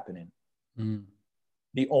 what's happening. Mm.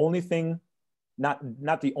 The only thing, not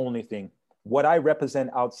the only thing, what I represent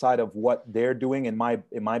outside of what they're doing in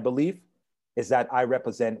my belief is that I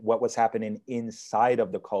represent what was happening inside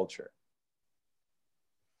of the culture.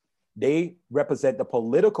 They represent the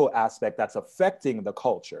political aspect that's affecting the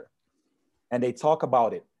culture, and they talk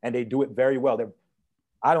about it, and they do it very well.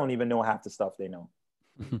 I don't even know half the stuff they know.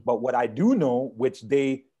 But what I do know, which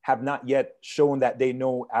they have not yet shown that they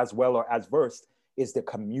know as well or as versed, is the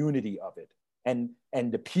community of it and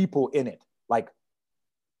the people in it. Like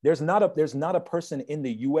there's not a person in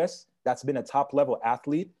the US that's been a top level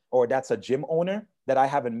athlete or that's a gym owner that I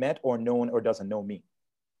haven't met or known or doesn't know me.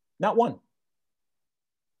 Not one.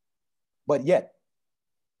 But yet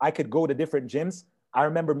I could go to different gyms. I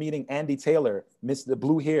remember meeting Andy Taylor, Mr.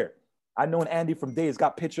 Blue Hair. I've known Andy from days,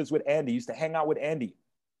 got pictures with Andy, used to hang out with Andy.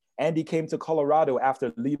 Andy came to Colorado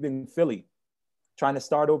after leaving Philly, trying to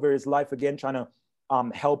start over his life again, trying to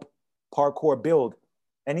help parkour build.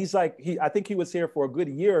 And he's like, I think he was here for a good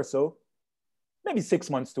year or so, maybe 6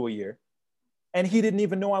 months to a year. And he didn't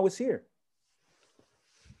even know I was here.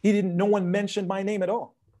 No one mentioned my name at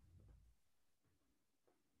all.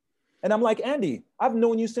 And I'm like, Andy, I've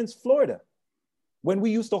known you since Florida. When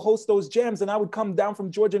we used to host those jams and I would come down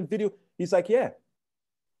from Georgia and video, he's like, yeah.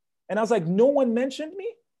 And I was like, no one mentioned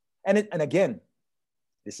me? And again,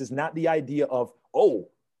 this is not the idea of,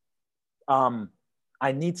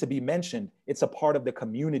 I need to be mentioned. It's a part of the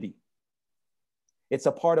community. It's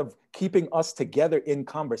a part of keeping us together in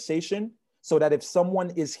conversation so that if someone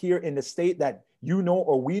is here in the state that you know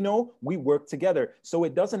or we know, we work together. So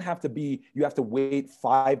it doesn't have to be, you have to wait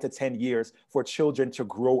 5 to 10 years for children to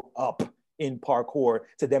grow up in parkour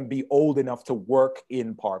to then be old enough to work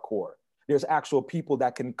in parkour. There's actual people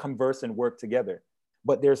that can converse and work together.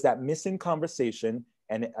 But there's that missing conversation.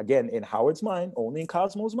 And again, in Howard's mind, only in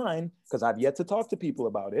Cosmo's mind, because I've yet to talk to people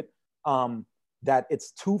about it, that it's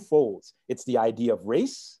twofold. It's the idea of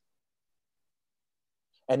race,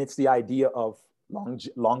 and it's the idea of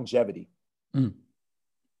longevity. Mm.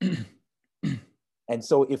 And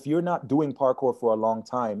so if you're not doing parkour for a long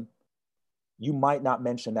time, you might not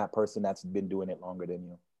mention that person that's been doing it longer than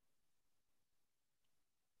you.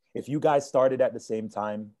 If you guys started at the same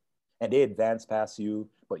time and they advanced past you,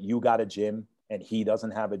 but you got a gym and he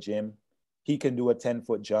doesn't have a gym, he can do a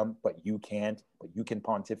 10-foot jump, but you can't, but you can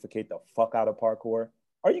pontificate the fuck out of parkour.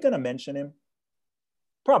 Are you going to mention him?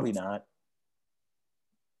 Probably not.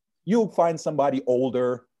 You'll find somebody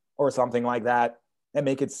older or something like that and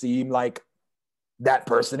make it seem like that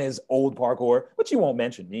person is old parkour, but you won't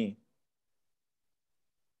mention me.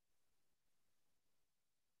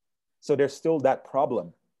 So there's still that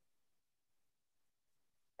problem.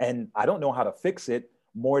 And I don't know how to fix it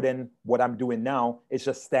more than what I'm doing now is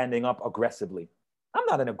just standing up aggressively. I'm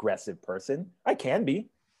not an aggressive person. I can be.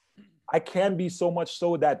 I can be so much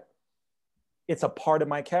so that it's a part of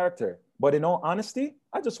my character. But in all honesty,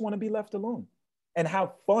 I just want to be left alone and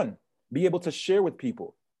have fun, be able to share with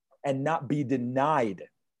people and not be denied.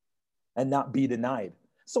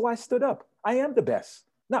 So I stood up. I am the best,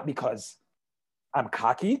 not because I'm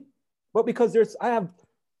cocky, but because I have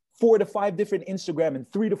 4 to 5 different Instagram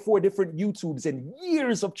and 3 to 4 different YouTubes and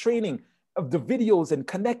years of training of the videos and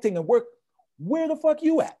connecting and work. Where the fuck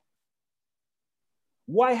you at?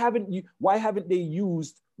 Why haven't they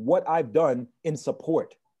used what I've done in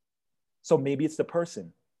support? So maybe it's the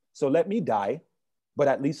person. So let me die, but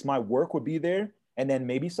at least my work would be there. And then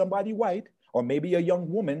maybe somebody white or maybe a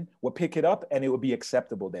young woman would pick it up and it would be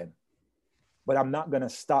acceptable then. But I'm not going to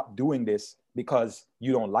stop doing this because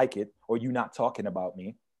you don't like it or you're not talking about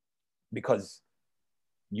me because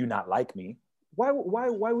you not like me. Why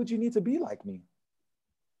would you need to be like me?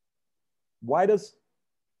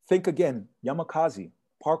 Think again, Yamakasi,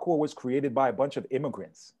 parkour was created by a bunch of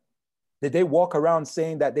immigrants. Did they walk around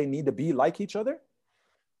saying that they need to be like each other?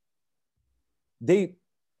 They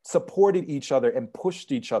supported each other and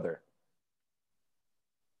pushed each other.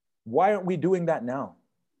 Why aren't we doing that now?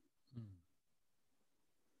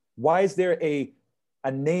 Why is there a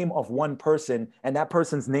name of one person and that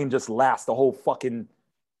person's name just lasts the whole fucking,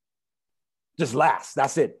 just lasts,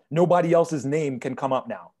 that's it. Nobody else's name can come up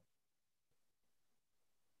now.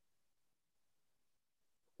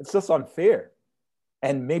 It's just unfair.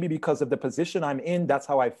 And maybe because of the position I'm in, that's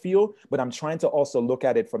how I feel, but I'm trying to also look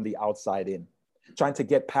at it from the outside in, trying to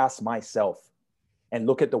get past myself and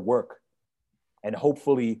look at the work. And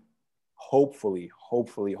hopefully,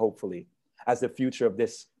 as the future of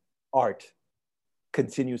this art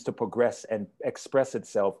continues to progress and express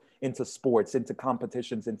itself into sports, into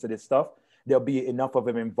competitions, into this stuff, there'll be enough of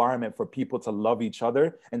an environment for people to love each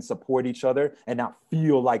other and support each other and not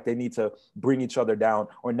feel like they need to bring each other down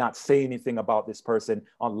or not say anything about this person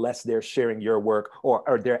unless they're sharing your work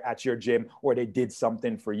or they're at your gym or they did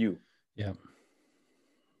something for you. Yeah.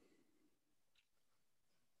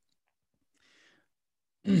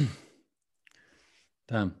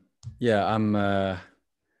 Damn. Yeah, I'm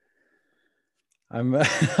like,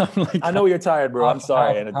 I know you're tired, bro. I'm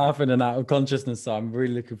sorry. Half in and out of consciousness. So I'm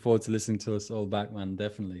really looking forward to listening to us all back, man.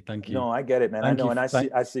 Definitely. Thank you. No, I get it, man. I know. And I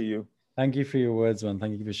see you. Thank you for your words, man.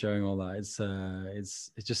 Thank you for sharing all that.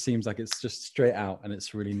 It just seems like it's just straight out, and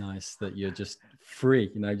it's really nice that you're just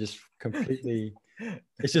free, just completely,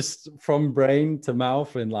 it's just from brain to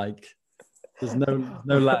mouth and like, there's no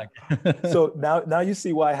lag. So now you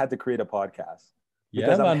see why I had to create a podcast.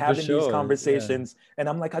 Because I'm having these conversations and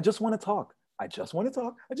I'm like, I just want to talk.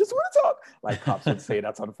 Like cops would say,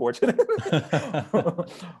 that's unfortunate.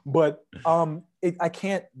 But I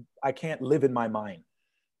can't live in my mind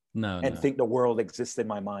and think the world exists in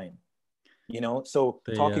my mind. So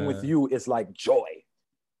talking with you is like joy.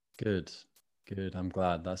 Good. I'm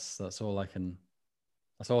glad. That's all I can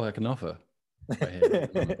offer right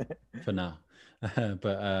here for now.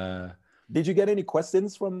 But did you get any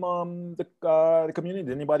questions from the community?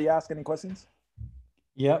 Did anybody ask any questions?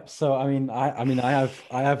 Yep. So I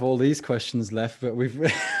have all these questions left, but we've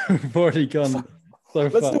already gone so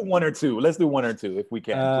far. Let's do one or two if we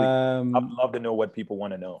can. I'd love to know what people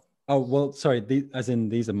want to know. Oh, well, sorry. As in,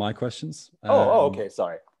 these are my questions. Oh, okay.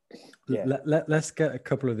 Sorry. Yeah. Let's get a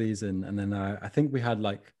couple of these in, and then I think we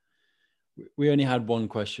only had one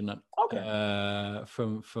question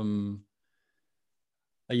from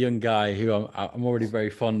a young guy who I'm already very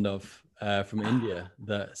fond of from India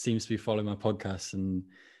that seems to be following my podcast, and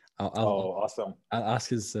awesome. I'll ask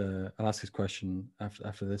his question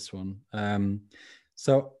after this one.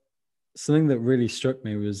 So something that really struck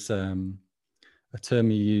me was a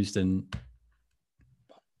term you used in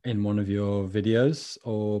one of your videos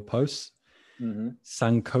or posts,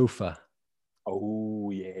 Sankofa.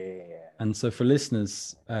 Oh, yeah. And so for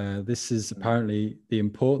listeners, this is apparently the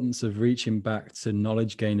importance of reaching back to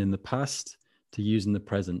knowledge gained in the past to use in the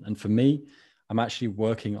present. And for me, I'm actually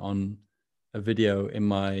working on a video in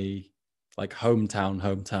my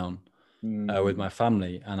hometown with my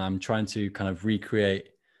family. And I'm trying to kind of recreate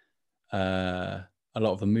a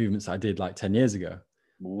lot of the movements I did like 10 years ago.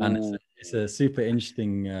 Ooh. And it's a super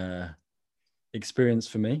interesting experience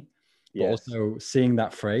for me. But also seeing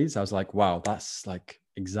that phrase, I was like, wow, that's like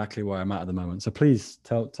exactly where I'm at the moment. So please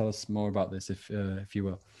tell us more about this, if you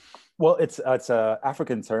will. Well, it's an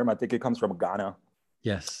African term. I think it comes from Ghana.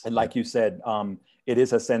 Yes. And like you said, it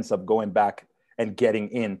is a sense of going back and getting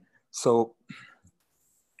in. So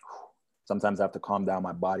sometimes I have to calm down.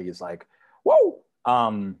 My body is like, whoa.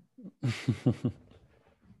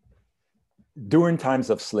 During times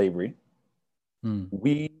of slavery,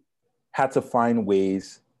 we had to find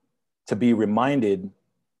ways to be reminded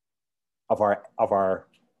of our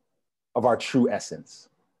true essence,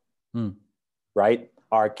 right?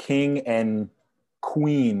 Our king and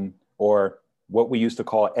queen, or what we used to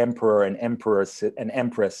call emperor and empress,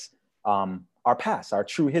 our past, our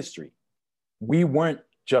true history. We weren't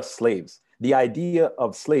just slaves. The idea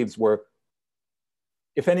of slaves were,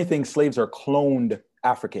 if anything, slaves are cloned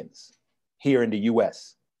Africans here in the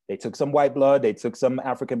US. They took some white blood, they took some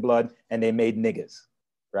African blood, and they made niggas,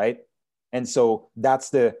 right? And so that's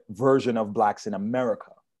the version of Blacks in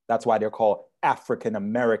America. That's why they're called African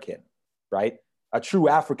American, right? A true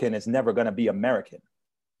African is never going to be American.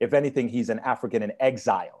 If anything, he's an African in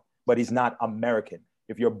exile, but he's not American.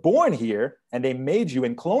 If you're born here and they made you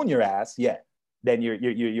and clone your ass, then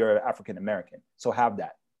you're African American. So have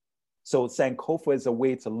that. So Sankofa is a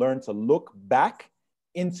way to learn to look back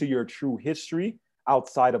into your true history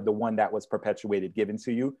outside of the one that was perpetuated, given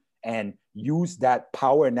to you, and use that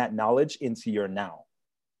power and that knowledge into your now.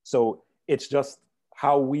 So it's just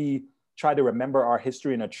how we try to remember our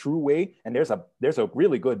history in a true way. And there's a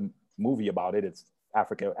really good movie about it. It's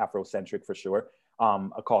Afrocentric for sure,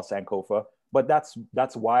 called Sankofa. But that's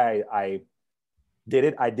why I did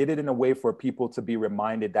it. I did it in a way for people to be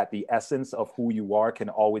reminded that the essence of who you are can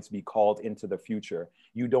always be called into the future.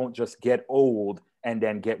 You don't just get old and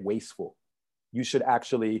then get wasteful. You should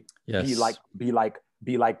actually be like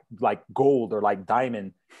gold or like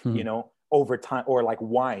diamond, over time, or like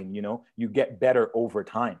wine, you get better over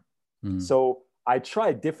time. So I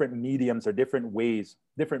tried different mediums or different ways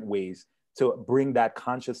to bring that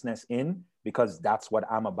consciousness in, because that's what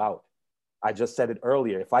I'm about. I just said it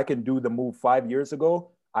earlier. If I can do the move 5 years ago,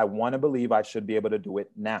 I want to believe I should be able to do it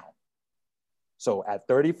now. So at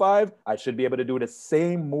 35, I should be able to do the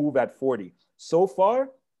same move at 40. So far,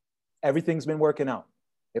 everything's been working out.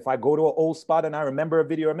 If I go to an old spot and I remember a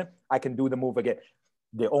video, I can do the move again.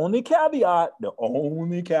 The only caveat,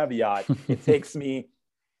 it takes me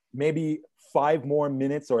maybe 5 more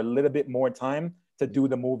minutes or a little bit more time to do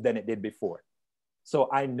the move than it did before. So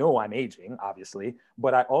I know I'm aging, obviously,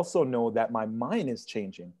 but I also know that my mind is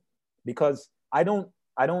changing, because I don't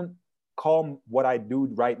call what I do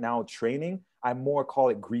right now training. I more call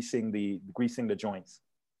it greasing the joints,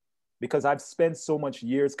 because I've spent so much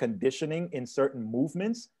years conditioning in certain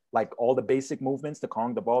movements, like all the basic movements, the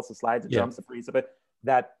Kong, the balls, the slides, the jumps, the frees of it,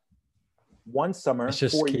 that one summer, it's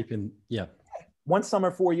just 4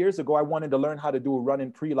 years ago, I wanted to learn how to do a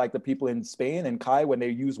running pre like the people in Spain and Kai when they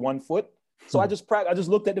use one foot. So I just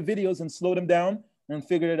looked at the videos and slowed them down and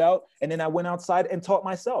figured it out. And then I went outside and taught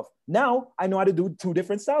myself. Now I know how to do 2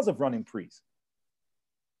 different styles of running pre's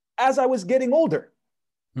as I was getting older.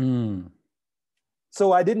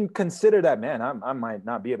 So I didn't consider that, man, I might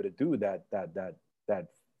not be able to do that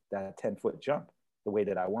 10-foot jump the way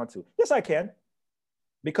that I want to. Yes, I can,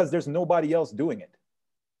 because there's nobody else doing it.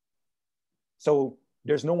 So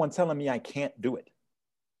there's no one telling me I can't do it.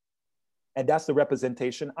 And that's the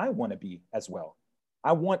representation I want to be as well.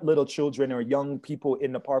 I want little children or young people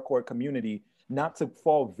in the parkour community not to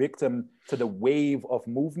fall victim to the wave of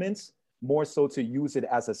movements, more so to use it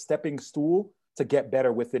as a stepping stool to get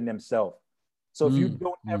better within themselves. So if you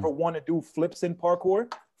don't ever want to do flips in parkour,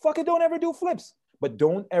 fucking don't ever do flips. but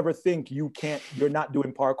don't ever think you're not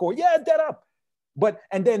doing parkour. Yeah, dead up.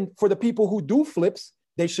 And then for the people who do flips,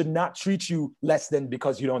 they should not treat you less than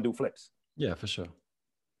because you don't do flips. Yeah, for sure.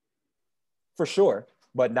 For sure,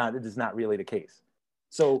 but it is not really the case.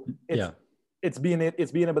 So it's being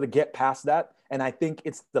able to get past that. And I think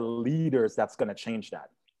it's the leaders that's going to change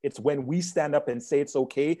that. It's when we stand up and say it's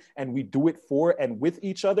okay and we do it for and with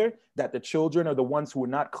each other that the children are the ones who are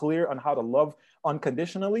not clear on how to love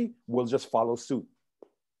unconditionally will just follow suit.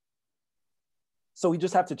 So we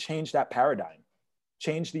just have to change that paradigm.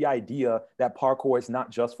 Change the idea that parkour is not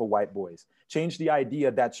just for white boys. Change the idea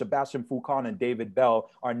that Sebastian Foucan and David Bell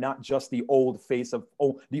are not just the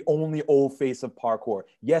only old face of parkour.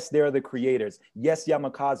 Yes, they're the creators. Yes,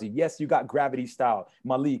 Yamakasi. Yes, you got Gravity Style,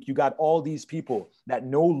 Malik. You got all these people that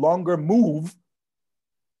no longer move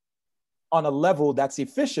on a level that's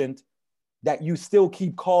efficient, that you still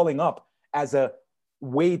keep calling up as a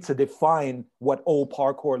way to define what old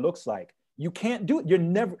parkour looks like. You can't do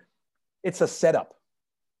it. It's a setup.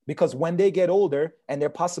 Because when they get older and they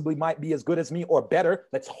possibly might be as good as me or better,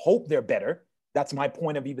 let's hope they're better. That's my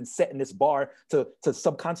point of even setting this bar to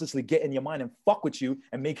subconsciously get in your mind and fuck with you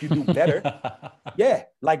and make you do better. Yeah,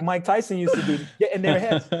 like Mike Tyson used to do, get in their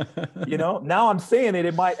heads. You know, now I'm saying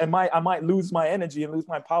it, I might lose my energy and lose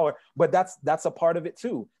my power, but that's a part of it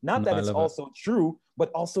too. Not that it's also true, but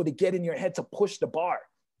also to get in your head to push the bar.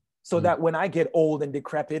 So that when I get old and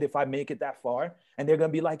decrepit, if I make it that far, and they're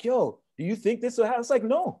going to be like, yo, do you think this will happen? It's like,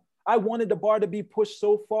 no, I wanted the bar to be pushed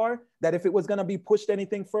so far that if it was going to be pushed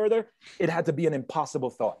anything further, it had to be an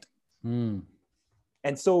impossible thought. And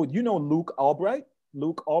so, Luke Albrecht?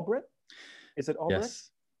 Is it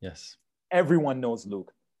Albrecht? Yes. Everyone knows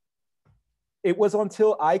Luke. It was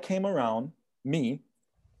until I came around,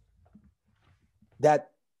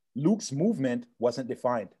 that Luke's movement wasn't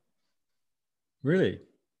defined. Really?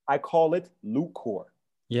 I call it Luke core.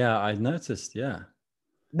 Yeah, I noticed. Yeah.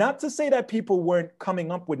 Not to say that people weren't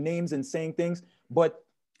coming up with names and saying things, but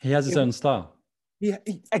he has his own style.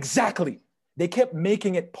 Exactly. They kept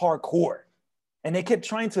making it parkour and they kept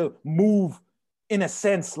trying to move in a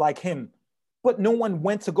sense like him, but no one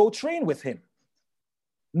went to go train with him.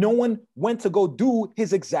 No one went to go do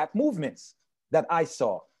his exact movements that I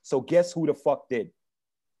saw. So guess who the fuck did?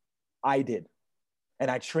 I did. And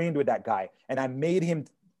I trained with that guy and I made him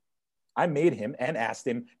and asked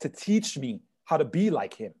him to teach me how to be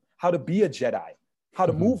like him, how to be a Jedi, how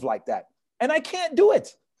to move like that. And I can't do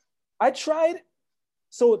it. I tried.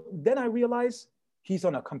 So then I realized he's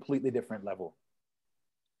on a completely different level.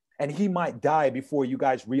 And he might die before you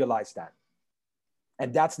guys realize that.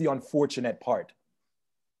 And that's the unfortunate part.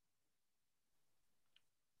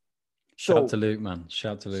 Shout out to Luke, man.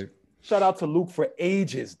 Shout out to Luke. Shout out to Luke for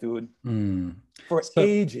ages, dude. For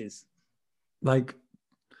ages. Like,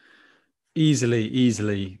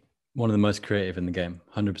 easily one of the most creative in the game,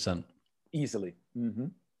 100%. Easily. Mm-hmm.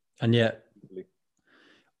 And yet, do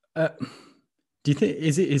you think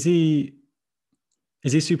is he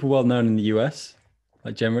super well known in the US,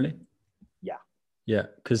 like generally? Yeah,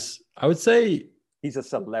 because I would say he's a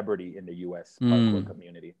celebrity in the US parkour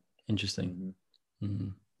community. Interesting.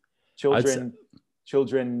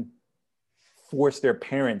 Children force their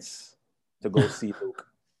parents to go see Luke.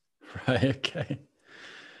 Right. Okay.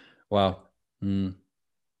 Wow.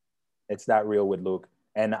 It's that real with Luke.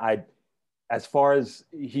 And as far as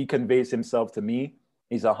he conveys himself to me,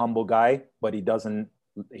 he's a humble guy, but he doesn't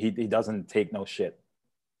take no shit.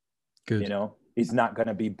 Good. You know, he's not going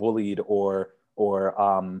to be bullied or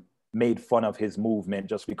made fun of his movement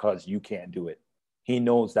just because you can't do it. He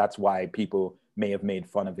knows that's why people may have made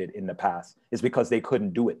fun of it in the past. It's because they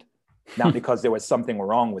couldn't do it, not because there was something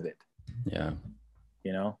wrong with it. Yeah.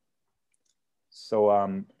 You know?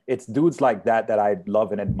 So it's dudes like that I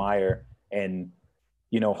love and admire and,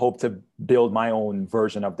 hope to build my own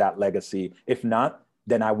version of that legacy. If not,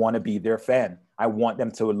 then I want to be their fan. I want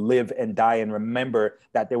them to live and die and remember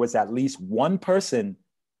that there was at least one person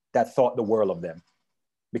that thought the world of them,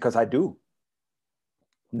 because I do.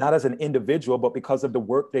 Not as an individual, but because of the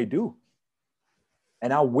work they do.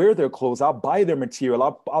 And I'll wear their clothes. I'll buy their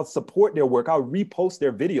material. I'll support their work. I'll repost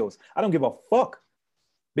their videos. I don't give a fuck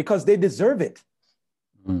because they deserve it.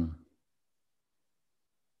 Yeah.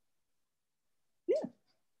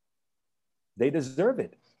 They deserve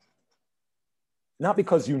it. Not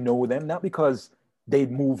because you know them, not because they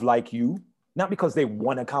move like you, not because they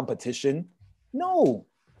won a competition. No.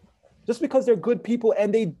 Just because they're good people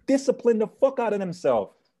and they discipline the fuck out of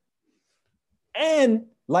themselves. And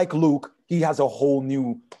like Luke, he has a whole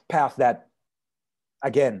new path that,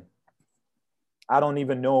 again, I don't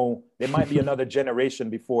even know. There might be another generation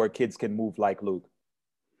before kids can move like Luke.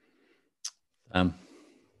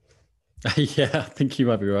 Yeah, I think you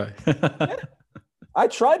might be right. I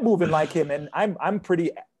tried moving like him, and I'm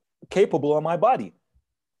pretty capable on my body,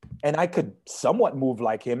 and I could somewhat move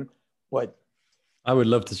like him, but I would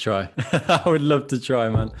love to try. I would love to try,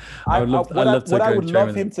 man. I'd love to what I go would and train love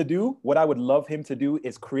with him him. to do, what I would love him to do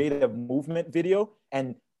is create a movement video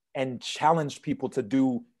and challenge people to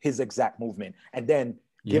do his exact movement, and then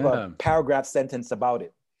give a Yeah. paragraph sentence about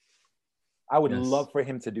it. I would Yes. love for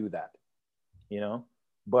him to do that,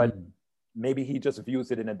 but Mm. maybe he just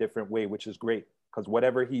views it in a different way, which is great, because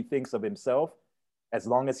whatever he thinks of himself, as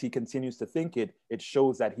long as he continues to think it, it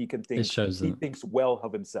shows that he can think, It shows he them. thinks well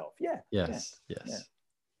of himself. Yeah. Yes. Yeah. Yes.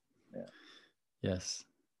 Yeah. Yes.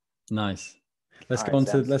 Nice. Let's All go right, on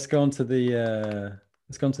to Sam. let's go on to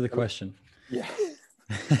the question. Yeah.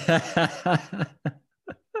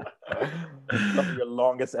 Probably your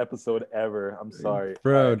longest episode ever. I'm sorry.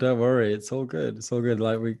 Bro, Right. don't worry. It's all good. It's all good.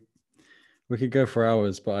 Like we could go for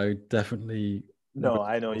hours, but I definitely No,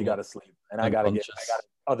 I know you gotta sleep, and I I'm got conscious.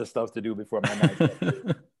 other stuff to do before my night.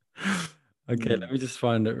 Okay, let me just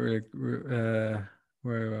find it. Where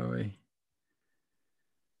are we?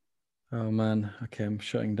 Oh man. Okay, I'm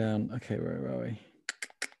shutting down. Okay, where are we?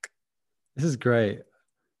 This is great.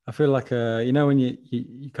 I feel like when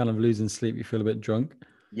you kind of losing sleep, you feel a bit drunk.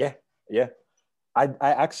 Yeah, yeah. I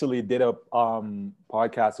actually did a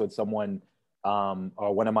podcast with someone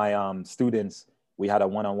or one of my students. We had a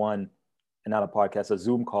one-on-one, and not a podcast, a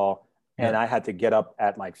Zoom call, and I had to get up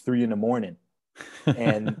at like 3 a.m.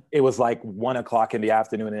 and it was like 1 o'clock in the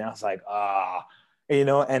afternoon, and I was like,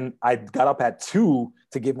 and I got up at 2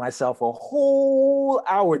 to give myself a whole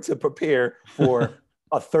hour to prepare for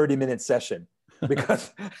a 30-minute session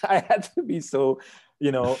because I had to be so,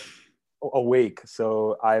 awake.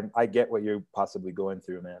 So I get what you're possibly going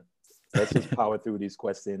through, man. Let's just power through these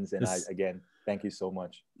questions. And again, thank you so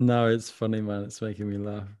much. No, it's funny, man. It's making me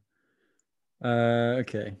laugh.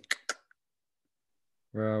 Okay.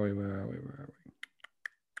 Where are we?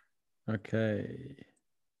 Okay.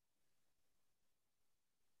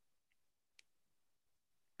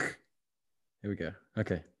 Here we go.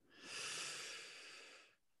 Okay.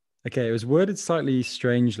 Okay, it was worded slightly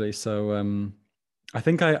strangely, so I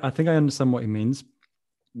think I understand what he means.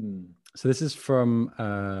 So this is from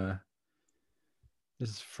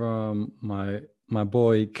my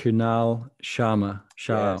boy Kunal Sharma.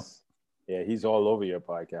 Yes. Yeah, he's all over your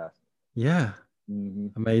podcast. Yeah.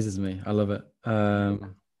 Amazes me. I love it.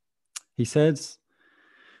 He says,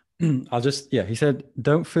 he said,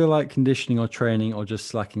 don't feel like conditioning or training or just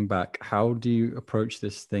slacking back. How do you approach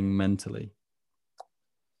this thing mentally?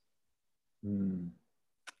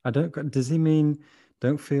 Does he mean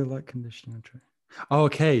don't feel like conditioning or training? Oh,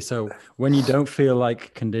 okay. So when you don't feel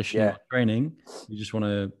like conditioning or training, you just want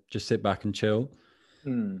to just sit back and chill.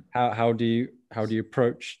 How do you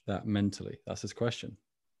approach that mentally? That's his question.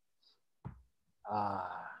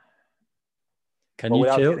 Can you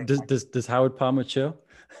chill? Does Howard Palmer chill?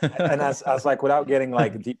 And I was like, without getting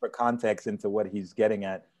like deeper context into what he's getting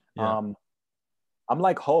at, I'm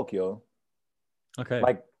like Hulk, yo. Okay.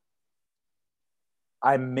 Like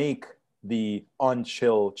I make the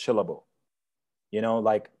unchill chillable.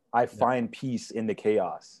 Like I find peace in the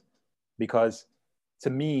chaos, because to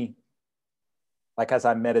me, like as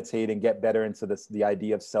I meditate and get better into the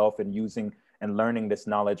idea of self and using and learning this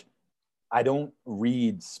knowledge, I don't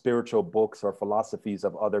read spiritual books or philosophies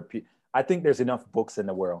of other people. I think there's enough books in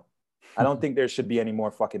the world. I don't think there should be any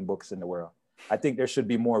more fucking books in the world. I think there should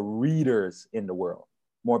be more readers in the world,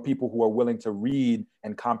 more people who are willing to read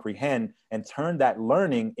and comprehend and turn that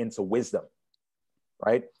learning into wisdom,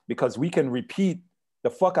 right? Because we can repeat the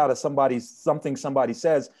fuck out of something somebody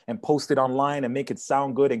says and post it online and make it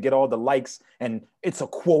sound good and get all the likes and it's a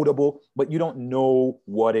quotable, but you don't know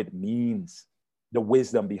what it means, the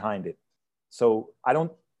wisdom behind it. So I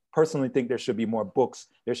don't personally think there should be more books.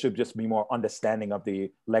 There should just be more understanding of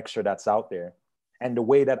the lecture that's out there. And the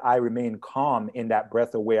way that I remain calm in that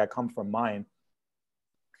breath away I come from mine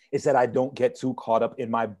is that I don't get too caught up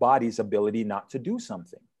in my body's ability not to do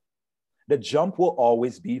something. The jump will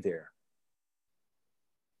always be there.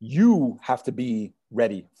 You have to be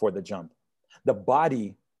ready for the jump. The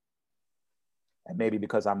body, and maybe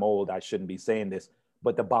because I'm old, I shouldn't be saying this,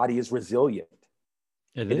 but the body is resilient.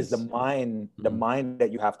 It is the mind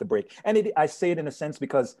that you have to break. And I say it in a sense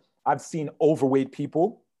because I've seen overweight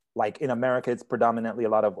people. Like in America, it's predominantly a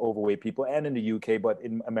lot of overweight people, and in the UK, but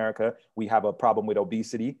in America, we have a problem with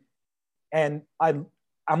obesity. And I'm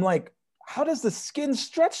like, how does the skin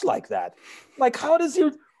stretch like that? Like, how does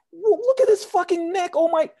look at his fucking neck? Oh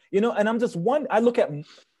my, and I'm just I look at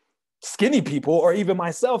skinny people or even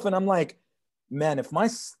myself, and I'm like, man, if my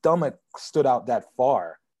stomach stood out that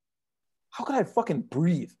far, how could I fucking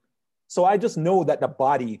breathe? So I just know that the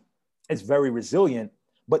body is very resilient,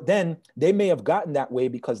 but then they may have gotten that way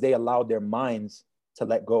because they allowed their minds to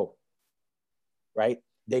let go, right?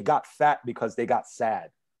 They got fat because they got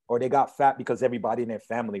sad, or they got fat because everybody in their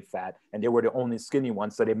family fat and they were the only skinny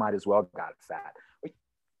ones, so they might as well got fat.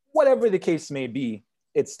 Whatever the case may be,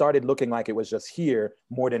 it started looking like it was just here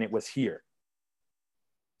more than it was here.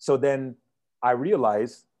 So then I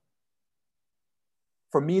realized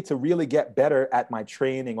for me to really get better at my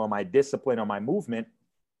training or my discipline or my movement,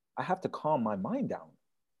 I have to calm my mind down.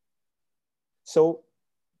 So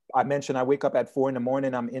I mentioned I wake up at 4 a.m,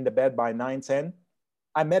 I'm in the bed by 9, 10.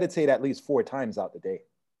 I meditate at least 4 times out the day.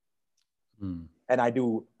 And I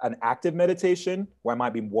do an active meditation where I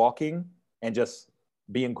might be walking and just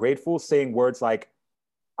being grateful, saying words like,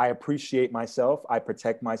 I appreciate myself, I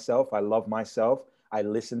protect myself, I love myself, I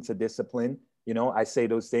listen to discipline, you know, I say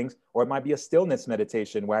those things. Or it might be a stillness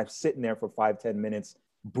meditation where I'm sitting there for 5, 10 minutes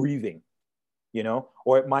breathing, you know.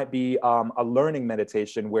 Or it might be a learning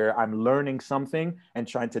meditation where I'm learning something and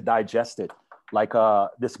trying to digest it. Like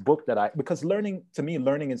this book that because learning, to me,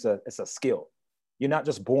 learning is a skill. You're not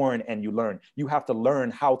just born and you learn. You have to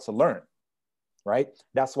learn how to learn, right?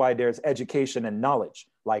 That's why there's education and knowledge.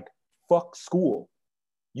 Like, fuck school.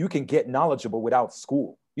 You can get knowledgeable without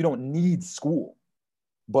school. You don't need school,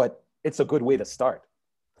 but it's a good way to start.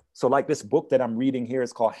 So like this book that I'm reading here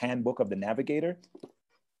is called Handbook of the Navigator.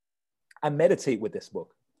 I meditate with this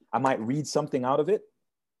book. I might read something out of it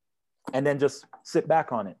and then just sit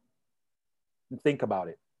back on it and think about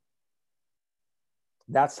it.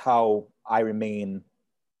 That's how I remain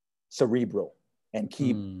cerebral and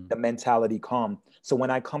keep the mentality calm. So when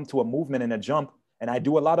I come to a movement and a jump, and I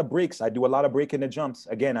do a lot of breaks, I do a lot of breaking the jumps.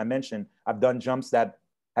 Again, I mentioned I've done jumps that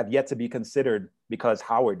have yet to be considered because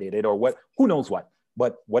Howard did it or what, who knows what,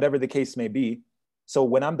 but whatever the case may be. So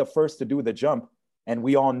when I'm the first to do the jump, and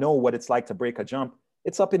we all know what it's like to break a jump,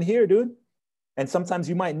 it's up in here, dude. And sometimes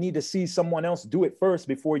you might need to see someone else do it first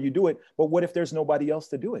before you do it. But what if there's nobody else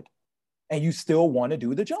to do it? And you still want to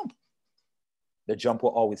do the jump? The jump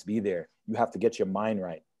will always be there. You have to get your mind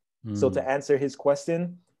right. So to answer his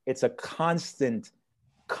question, it's a constant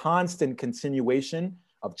continuation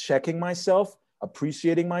of checking myself,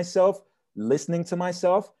 appreciating myself, listening to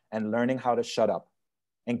myself, and learning how to shut up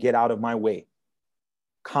and get out of my way.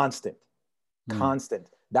 Constant.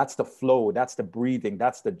 That's the flow. That's the breathing.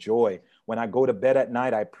 That's the joy. When I go to bed at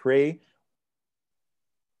night, I pray.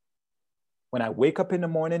 When I wake up in the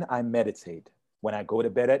morning, I meditate. When I go to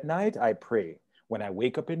bed at night, I pray. When I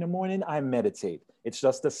wake up in the morning, I meditate. It's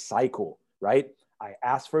just a cycle, right? I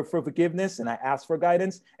ask for forgiveness and I ask for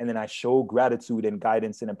guidance, and then I show gratitude and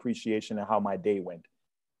guidance and appreciation of how my day went.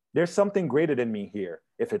 There's something greater than me here.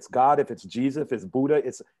 If it's God, if it's Jesus, if it's Buddha,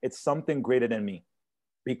 it's something greater than me,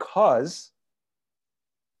 because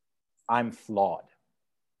I'm flawed.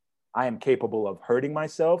 I am capable of hurting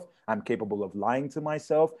myself. I'm capable of lying to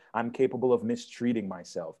myself. I'm capable of mistreating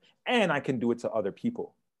myself. And I can do it to other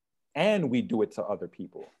people. And we do it to other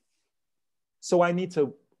people. So I need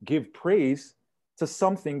to give praise to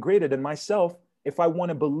something greater than myself if I want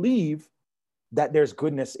to believe that there's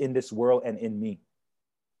goodness in this world and in me.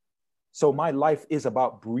 So my life is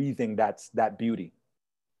about breathing that beauty.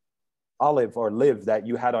 Olive, or Liv, that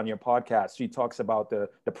you had on your podcast, she talks about the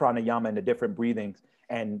pranayama and the different breathings.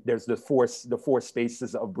 And there's the four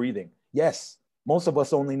spaces of breathing. Yes, most of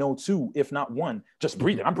us only know 2, if not 1. Just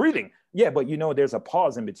breathing. I'm breathing. Yeah, but you know, there's a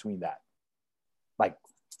pause in between that. Like,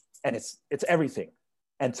 and it's everything.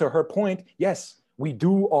 And to her point, yes, we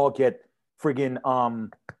do all get friggin'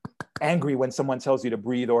 angry when someone tells you to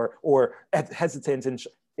breathe or hesitant, and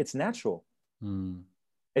it's natural.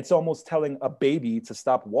 It's almost telling a baby to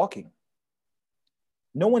stop walking.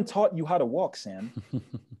 No one taught you how to walk, Sam.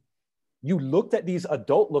 You looked at these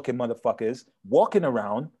adult-looking motherfuckers walking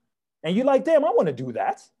around, and you're like, damn, I want to do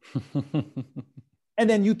that. And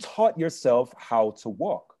then you taught yourself how to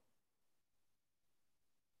walk.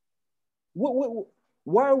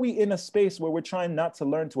 Why are we in a space where we're trying not to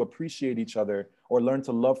learn to appreciate each other or learn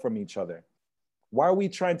to love from each other? Why are we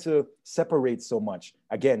trying to separate so much?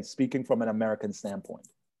 Again, speaking from an American standpoint.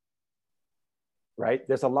 Right?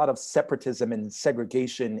 There's a lot of separatism and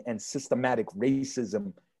segregation and systematic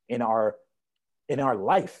racism in our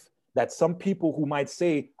life that some people who might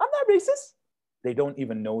say, I'm not racist, they don't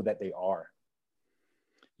even know that they are.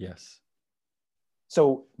 Yes.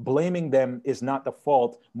 So blaming them is not the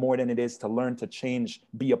fault more than it is to learn to change,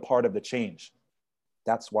 be a part of the change.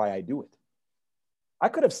 That's why I do it. I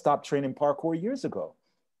could have stopped training parkour years ago.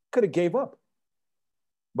 Could have gave up.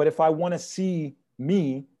 But if I want to see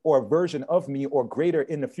me or a version of me or greater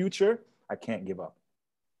in the future, I can't give up.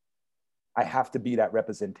 I have to be that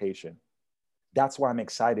representation. That's why I'm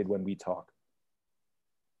excited when we talk.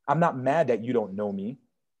 I'm not mad that you don't know me.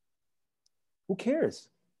 Who cares?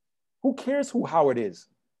 Who cares who Howard is?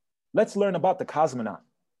 Let's learn about the cosmonaut.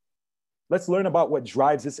 Let's learn about what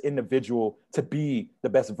drives this individual to be the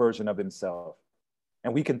best version of himself.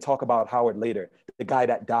 And we can talk about Howard later, the guy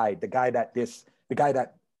that died, the guy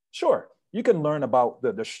that sure, you can learn about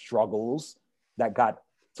the struggles that got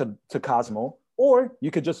to Cosmo, or you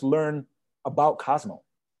could just learn about Cosmo.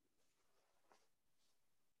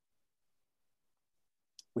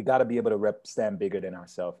 We got to be able to stand bigger than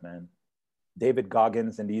ourselves, man. David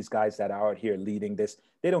Goggins and these guys that are out here leading this,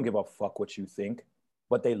 they don't give a fuck what you think,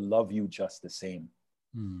 but they love you just the same.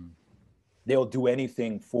 They'll do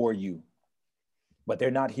anything for you, but they're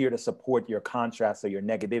not here to support your contrast or your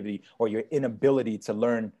negativity or your inability to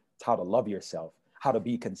learn how to love yourself, how to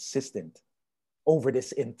be consistent over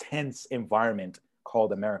this intense environment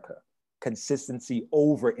called America. Consistency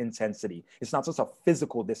over intensity. It's not just a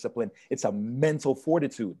physical discipline, it's a mental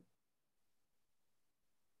fortitude.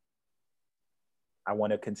 I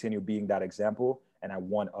want to continue being that example, and I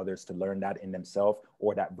want others to learn that in themselves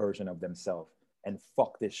or that version of themselves. And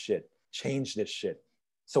fuck this shit. Change this shit.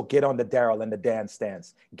 So get on the Daryl and the Dan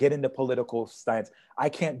stance. Get in the political stance. I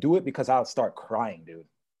can't do it because I'll start crying, dude.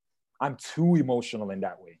 I'm too emotional in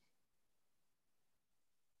that way.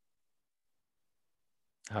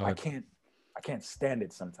 I can't stand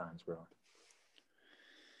it sometimes, bro.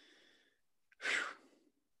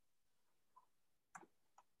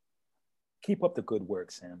 Keep up the good work,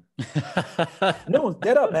 Sam. No,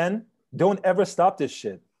 get up, man. Don't ever stop this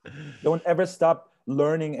shit. Don't ever stop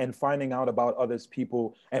learning and finding out about others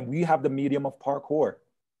people. And we have the medium of parkour.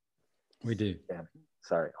 We do. Damn.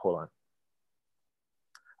 Sorry, hold on.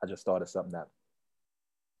 I just thought of something that.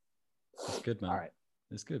 It's good, man. All right.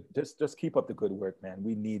 It's good. Just keep up the good work, man.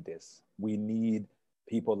 We need this. We need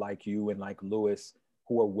people like you and like Lewis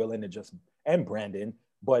who are willing to just, and Brandon,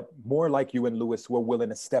 but more like you and Lewis who are willing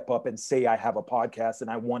to step up and say, I have a podcast and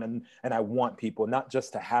I want people, not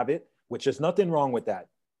just to have it, which is nothing wrong with that,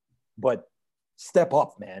 but step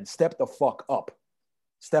up, man. Step the fuck up.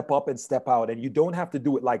 Step up and step out. And you don't have to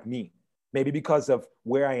do it like me. Maybe because of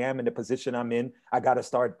where I am in the position I'm in, I got to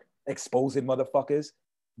start exposing motherfuckers,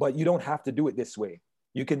 but you don't have to do it this way.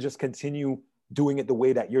 You can just continue doing it the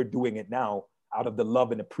way that you're doing it now out of the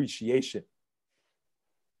love and appreciation.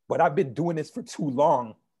 But I've been doing this for too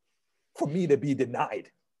long for me to be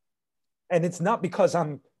denied. And it's not because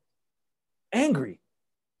I'm angry.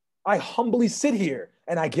 I humbly sit here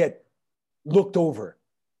and I get looked over.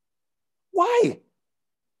 Why?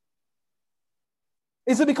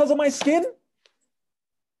 Is it because of my skin?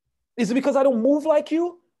 Is it because I don't move like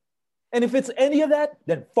you? And if it's any of that,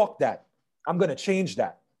 then fuck that. I'm going to change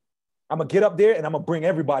that. I'm going to get up there and I'm going to bring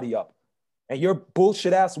everybody up. And your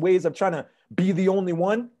bullshit ass ways of trying to be the only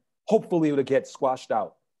one, hopefully it'll get squashed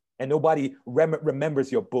out and nobody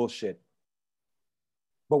remembers your bullshit.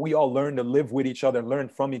 But we all learn to live with each other, learn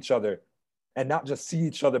from each other, and not just see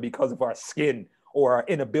each other because of our skin or our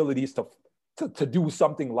inabilities to do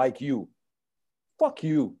something like you. Fuck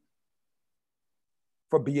you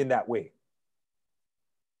for being that way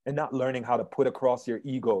and not learning how to put across your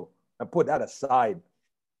ego and put that aside.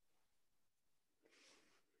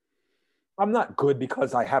 I'm not good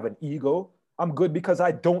because I have an ego. I'm good because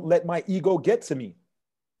I don't let my ego get to me.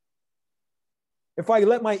 If I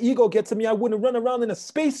let my ego get to me, I wouldn't run around in a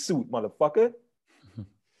spacesuit, motherfucker.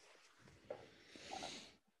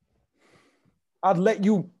 I'd let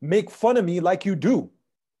you make fun of me like you do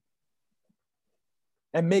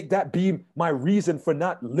and make that be my reason for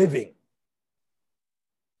not living.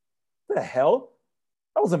 What the hell?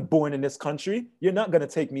 I wasn't born in this country. You're not going to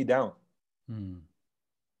take me down.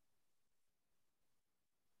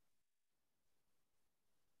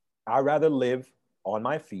 I'd rather live on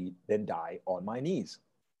my feet than die on my knees.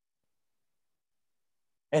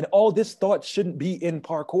 And all this thought shouldn't be in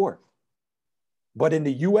parkour. But in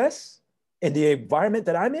the US, in the environment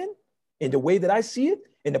that I'm in the way that I see it,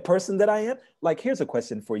 in the person that I am, like, here's a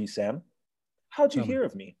question for you, Sam. How'd you hear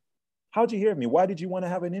of me? How'd you hear of me? Why did you want to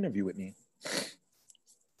have an interview with me?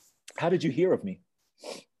 How did you hear of me?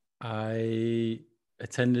 I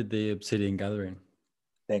attended the Obsidian Gathering.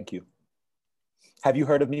 Thank you. Have you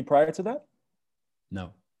heard of me prior to that?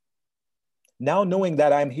 No. Now knowing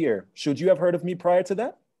that I'm here, should you have heard of me prior to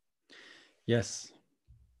that? Yes.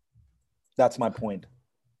 That's my point.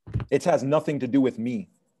 It has nothing to do with me.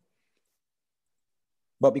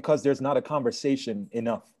 But because there's not a conversation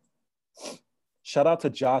enough. Shout out to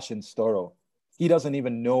Josh in Storo. He doesn't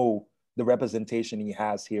even know the representation he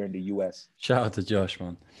has here in the US. Shout out to Josh,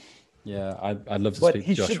 man. Yeah, I'd love to But speak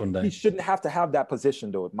to Josh one day. He shouldn't have to have that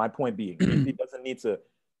position, though. My point being, he doesn't need to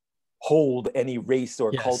hold any race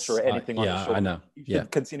or culture or anything on his shoulder. I know. He should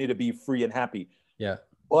continue to be free and happy. Yeah.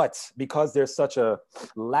 But because there's such a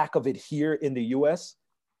lack of it here in the US,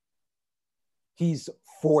 he's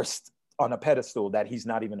forced on a pedestal that he's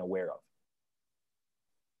not even aware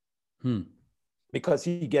of. Because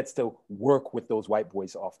he gets to work with those white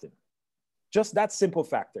boys often. Just that simple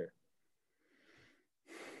factor.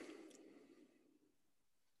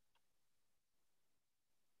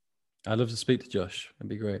 I'd love to speak to Josh. It'd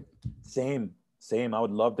be great. Same. I would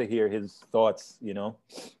love to hear his thoughts, you know.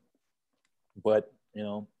 But, you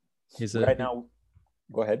know, now,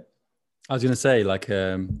 go ahead. I was going to say, like,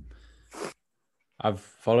 I've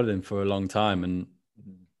followed him for a long time,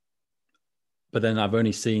 but then I've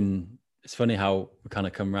only seen, it's funny how we kind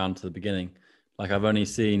of come around to the beginning. Like, I've only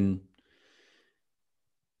seen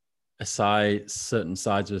certain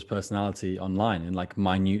sides of his personality online in like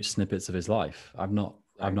minute snippets of his life. I've not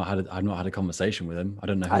had a conversation with him. I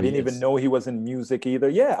don't know who I didn't even know he was in music either.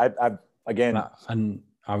 Yeah, and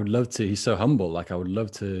I would love to. He's so humble. Like, I would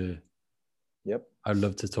love to. Yep. I'd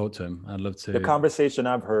love to talk to him. I'd love to. The conversation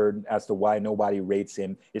I've heard as to why nobody rates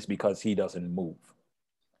him is because he doesn't move.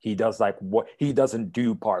 He does like what he doesn't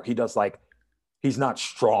do he's not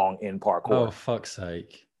strong in parkour. Oh, fuck's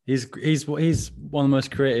sake. He's one of the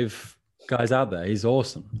most creative guys out there. He's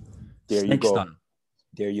awesome. There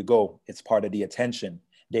you go. It's part of the attention.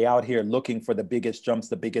 They out here looking for the biggest jumps,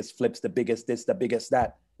 the biggest flips, the biggest this, the biggest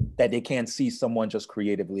that they can't see someone just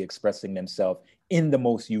creatively expressing themselves in the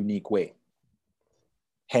most unique way.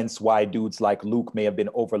 Hence why dudes like Luke may have been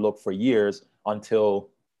overlooked for years until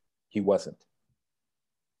he wasn't.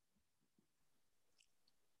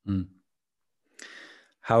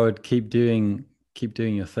 Howard, keep doing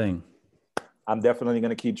your thing. I'm definitely going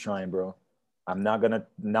to keep trying, bro. I'm not going to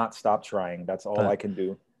not stop trying. That's all I can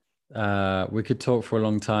do. We could talk for a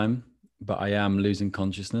long time, but I am losing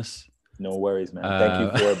consciousness. No worries, man. Thank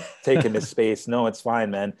you for taking this space. No, it's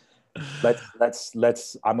fine, man.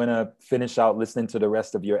 Let's I'm going to finish out listening to the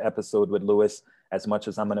rest of your episode with Lewis as much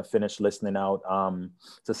as I'm going to finish listening out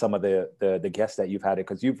to some of the guests that you've had,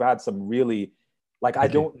 because you've had some really, like, I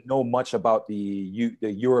don't know much about the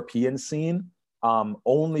European scene,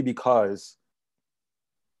 only because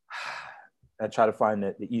I try to find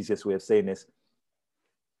the easiest way of saying this.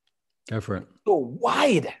 Go for it. So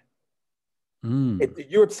wide. The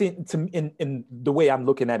Europe scene, in the way I'm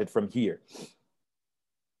looking at it from here,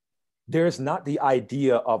 there's not the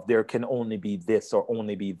idea of there can only be this or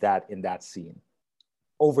only be that in that scene.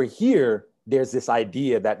 Over here, there's this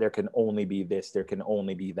idea that there can only be this, there can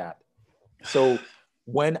only be that. So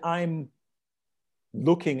when I'm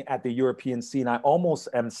looking at the European scene, I almost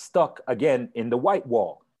am stuck again in the white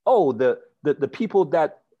wall. Oh, the people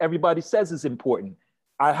that everybody says is important.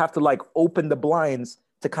 I have to like open the blinds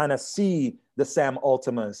to kind of see the Sam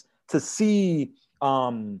Altimas, to see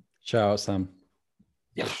shout out Sam.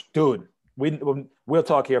 Yeah, dude, we'll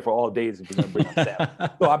talk here for all days if you're gonna bring up Sam.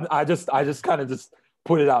 So I just kind of just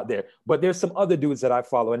put it out there. But there's some other dudes that I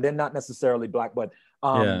follow, and they're not necessarily black, but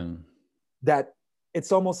that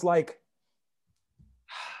it's almost like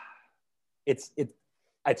it's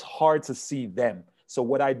hard to see them. So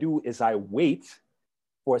what I do is I wait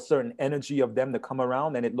for a certain energy of them to come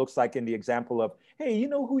around, and it looks like in the example of, hey, you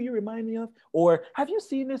know who you remind me of? Or have you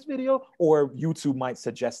seen this video? Or YouTube might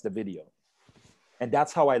suggest the video. And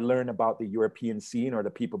that's how I learn about the European scene or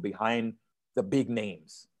the people behind the big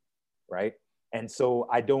names, right? And so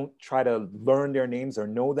I don't try to learn their names or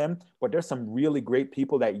know them, but there's some really great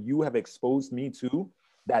people that you have exposed me to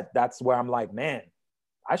that's where I'm like, man,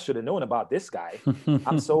 I should have known about this guy.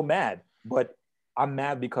 I'm so mad, but I'm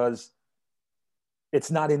mad because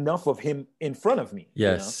it's not enough of him in front of me.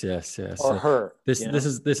 Yes. Or so her. This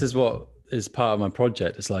is what is part of my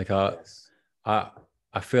project. It's like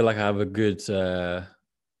I feel like I have a good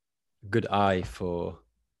eye for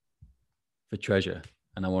treasure,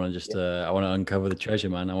 and I want to just I want to uncover the treasure,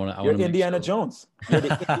 man. You're Indiana Jones. You're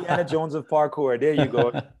the Indiana Jones of parkour. There you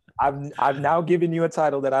go. I've now given you a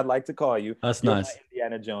title that I'd like to call you. That's You're nice.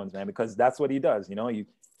 Indiana Jones, man, because that's what he does. You know, you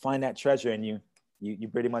find that treasure and you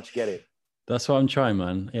pretty much get it. That's what I'm trying,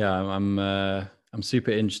 man. Yeah, I'm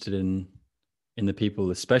super interested in the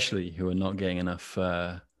people, especially who are not getting enough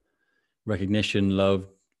recognition, love,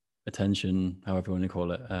 attention, however you want to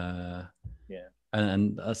call it.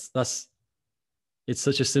 And that's it's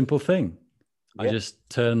such a simple thing. Yeah. I just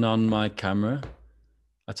turn on my camera,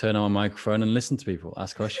 I turn on my microphone and listen to people,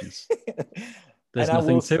 ask questions. There's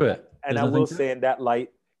nothing to it. And I will say in that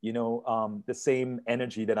light, You know, the same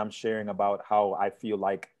energy that I'm sharing about how I feel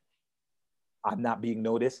like I'm not being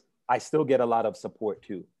noticed, I still get a lot of support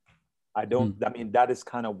too. I don't, I mean, that is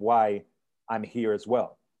kind of why I'm here as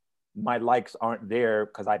well. My likes aren't there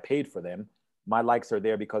because I paid for them. My likes are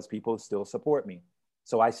there because people still support me.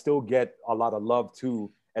 So I still get a lot of love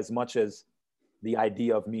too, as much as the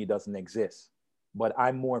idea of me doesn't exist. But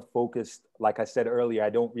I'm more focused, like I said earlier, I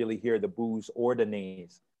don't really hear the boos or the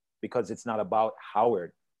nays because it's not about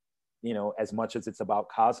Howard, you know, as much as it's about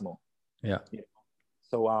Cosmo. Yeah. You know?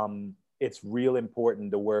 So it's real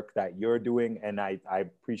important, the work that you're doing. And I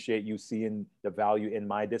appreciate you seeing the value in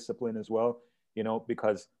my discipline as well, you know,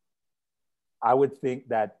 because I would think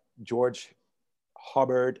that George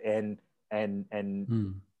Hubbard and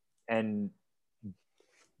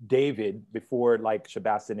David, before like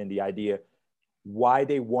Sebastian and the idea, why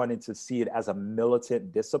they wanted to see it as a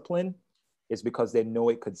militant discipline is because they know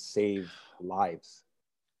it could save lives.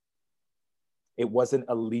 It wasn't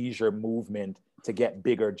a leisure movement to get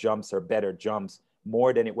bigger jumps or better jumps,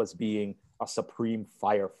 more than it was being a supreme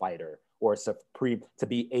firefighter or supreme, to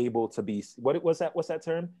be able to be, what's that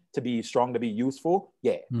term? To be strong, to be useful.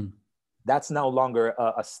 Yeah. That's no longer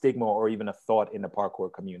a stigma or even a thought in the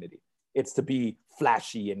parkour community. It's to be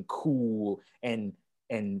flashy and cool and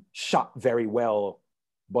shot very well.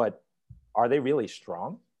 But are they really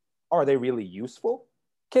strong? Are they really useful?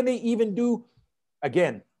 Can they even do,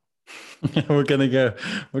 again? We're gonna go.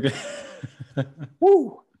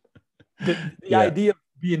 Woo! The idea of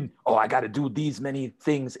being, oh, I got to do these many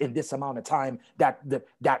things in this amount of time,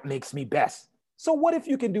 that makes me best. So what if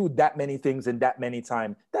you can do that many things in that many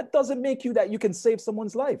time? That doesn't make you that you can save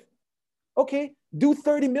someone's life. Okay, do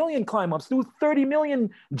 30 million climb ups, do 30 million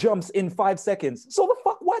jumps in 5 seconds. So the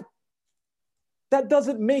fuck what? That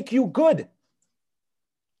doesn't make you good.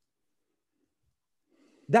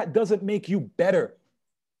 That doesn't make you better.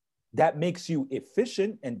 That makes you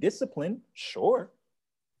efficient and disciplined, sure.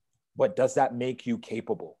 But does that make you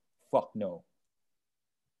capable? Fuck no.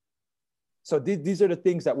 So these are the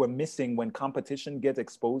things that we're missing when competition gets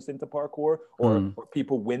exposed into parkour, or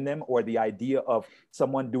people win them, or the idea of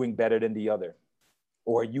someone doing better than the other,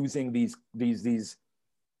 or using these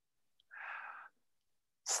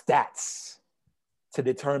stats to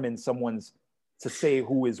determine to say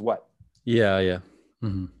who is what. Yeah.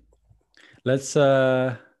 Let's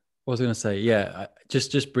what was I going to say? Yeah,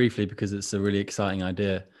 just briefly, because it's a really exciting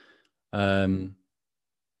idea. I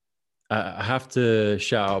have to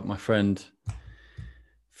shout out my friend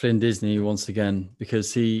Flynn Disney once again,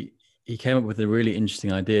 because he came up with a really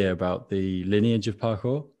interesting idea about the lineage of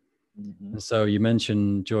parkour. And so you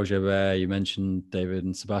mentioned George Hebert, you mentioned David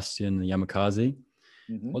and Sebastian and Yamakasi.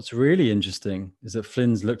 What's really interesting is that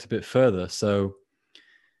Flynn's looked a bit further. So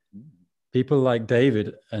people like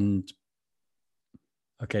David and,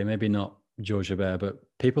 okay, maybe not George Hebert, but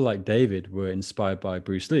people like David were inspired by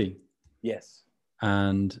Bruce Lee. Yes.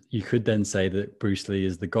 And you could then say that Bruce Lee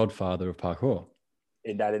is the godfather of parkour.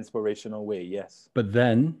 In that inspirational way, yes. But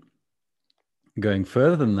then, going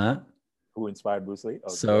further than that. Who inspired Bruce Lee? Oh,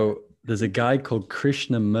 so there's a guy called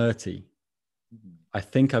Krishnamurti. I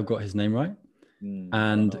think I've got his name right.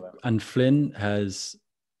 And Flynn has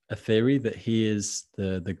a theory that he is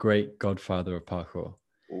the great godfather of parkour.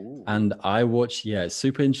 Ooh. And I watched, it's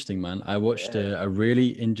super interesting, man. I watched a really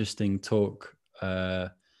interesting talk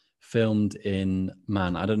filmed in,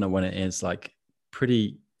 I don't know when it is, like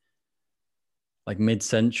pretty, like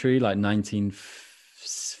mid-century, like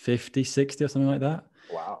 1950, 60 or something like that.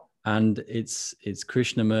 Wow. And it's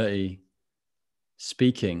Krishnamurti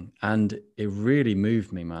speaking, and it really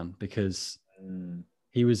moved me, man, because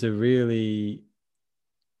he was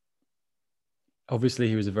obviously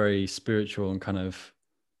he was a very spiritual and kind of,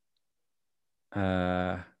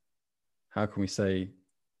 how can we say,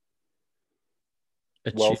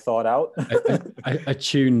 well thought out,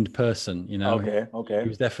 attuned person, you know. Okay. He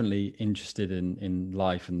was definitely interested in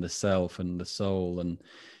life and the self and the soul, and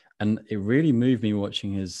it really moved me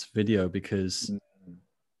watching his video, because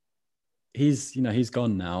he's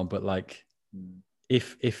gone now, but like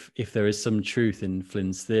if there is some truth in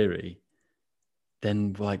Flynn's theory,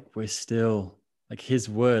 then like we're still, like his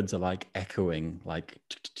words are like echoing like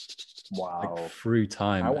wow, like through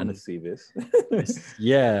time. I want to see this.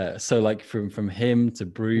 So like from him to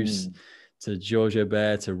Bruce to George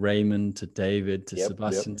Hebert to Raymond to David to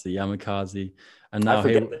Sebastian to Yamakasi, and now I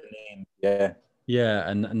forget the name.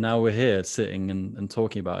 And now we're here sitting and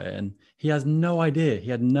talking about it, and he had no idea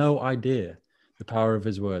the power of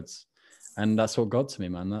his words, and that's what got to me,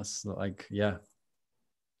 man. That's like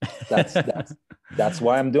that's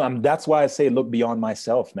why I'm doing. That's why I say look beyond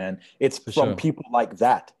myself, man. It's from people like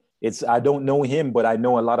that. I don't know him, but I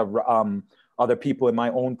know a lot of other people in my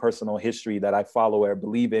own personal history that I follow or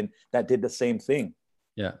believe in that did the same thing.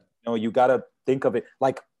 Yeah. You know, you got to think of it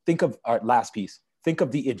like, think of our last piece. Think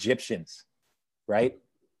of the Egyptians, right?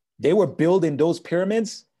 They were building those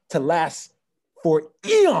pyramids to last for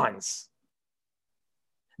eons.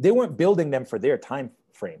 They weren't building them for their time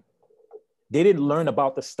frame. They didn't learn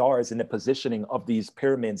about the stars and the positioning of these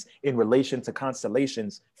pyramids in relation to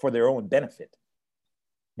constellations for their own benefit.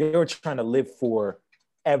 They were trying to live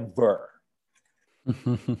forever,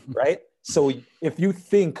 right? So if you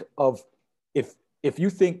think of, if you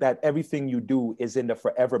think that everything you do is in the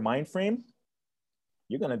forever mind frame,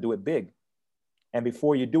 you're going to do it big. And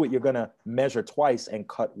before you do it, you're going to measure twice and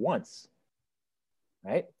cut once,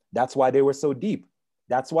 right? That's why they were so deep.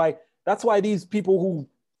 That's why these people who,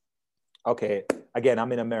 okay, again,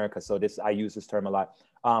 I'm in America, so I use this term a lot.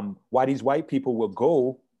 Why these white people will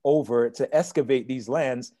go over to excavate these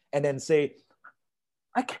lands and then say,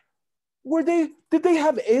 did they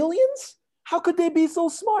have aliens? How could they be so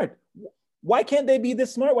smart? Why can't they be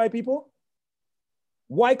this smart, white people?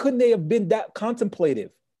 Why couldn't they have been that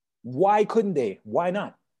contemplative? Why couldn't they? Why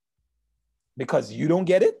not? Because you don't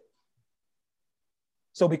get it?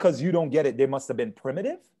 So because you don't get it, they must have been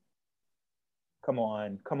primitive? Come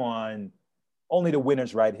on. Only the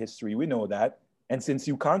winners write history. We know that. And since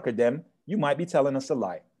you conquered them, you might be telling us a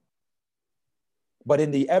lie. But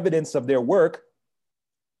in the evidence of their work,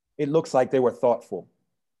 it looks like they were thoughtful.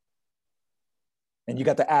 And you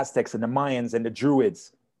got the Aztecs and the Mayans and the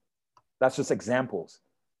Druids. That's just examples.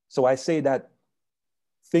 So I say that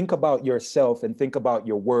think about yourself and think about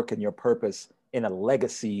your work and your purpose in a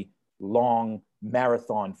legacy, long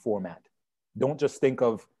marathon format. Don't just think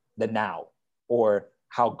of the now or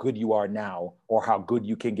how good you are now or how good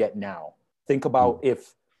you can get now. Think about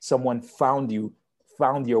if someone found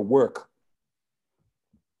your work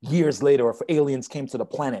years later, or if aliens came to the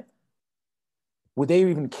planet, would they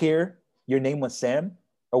even care your name was Sam?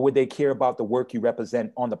 Or would they care about the work you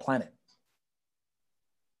represent on the planet?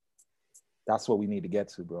 That's what we need to get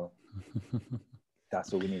to, bro.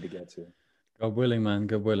 That's what we need to get to. God willing, man.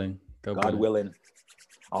 God willing. God willing.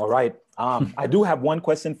 All right. I do have one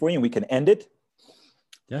question for you and we can end it.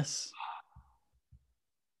 Yes.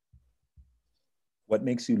 What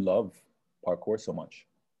makes you love parkour so much?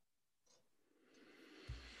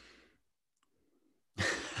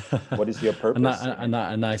 What is your purpose? A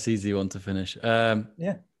nice, easy one to finish.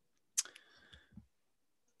 Yeah.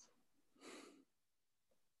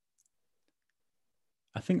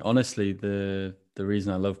 I think honestly, the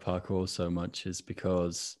reason I love parkour so much is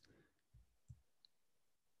because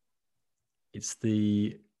it's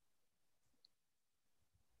the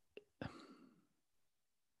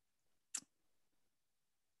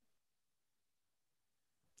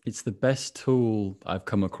best tool I've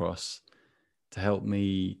come across to help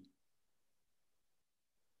me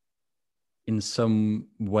in some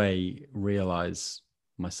way realize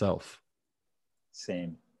myself.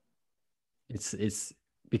 Same. It's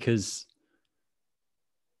because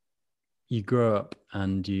you grow up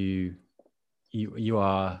and you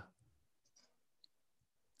are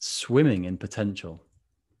swimming in potential.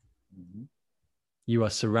 Mm-hmm. You are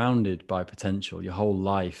surrounded by potential. Your whole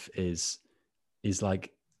life is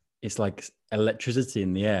like, it's like electricity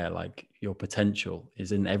in the air. Like your potential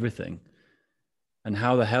is in everything. And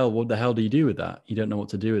what the hell do you do with that? You don't know what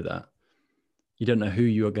to do with that. You don't know who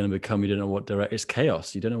you are going to become. You don't know what direction. It's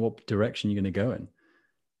chaos. You don't know what direction you're going to go in.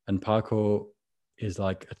 And parkour is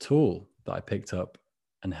like a tool that I picked up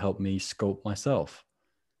and helped me sculpt myself.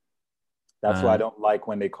 That's why I don't like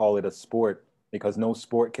when they call it a sport, because no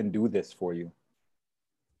sport can do this for you.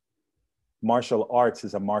 Martial arts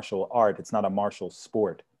is a martial art. It's not a martial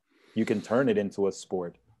sport. You can turn it into a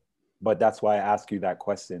sport. But that's why I ask you that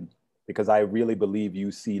question, because I really believe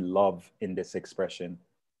you see love in this expression.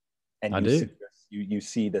 And you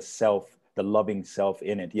see the self, the loving self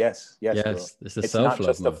in it. Yes, bro. It's the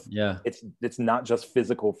self-love. It's not just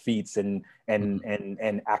physical feats and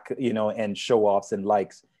show offs and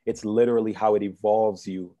likes. It's literally how it evolves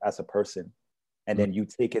you as a person. And then you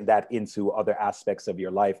taking that into other aspects of your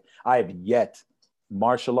life.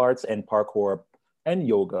 Martial arts and parkour and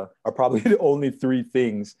yoga are probably the only three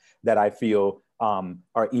things that I feel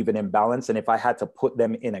are even in balance. And if I had to put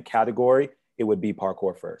them in a category, it would be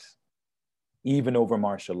parkour first, even over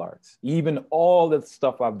martial arts. Even all the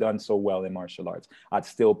stuff I've done so well in martial arts, I'd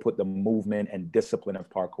still put the movement and discipline of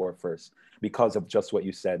parkour first because of just what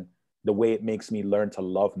you said, the way it makes me learn to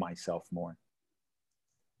love myself more.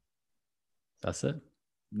 That's it.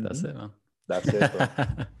 That's it, man. That's it, bro.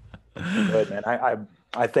 Good, man.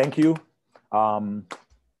 I thank you.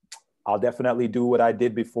 I'll definitely do what I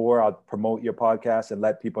did before. I'll promote your podcast and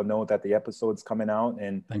let people know that the episode's coming out.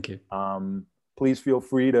 And thank you. Please feel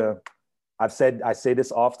free to, I say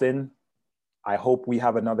this often. I hope we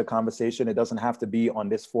have another conversation. It doesn't have to be on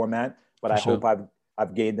this format, but I hope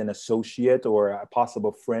I've gained an associate or a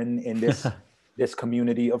possible friend in this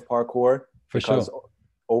community of parkour. Because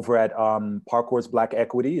over at Parkour's Black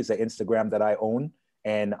Equity is an Instagram that I own.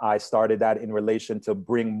 And I started that in relation to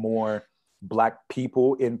bring more Black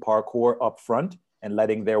people in parkour up front and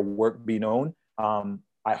letting their work be known.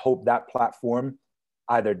 I hope that platform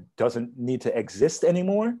either doesn't need to exist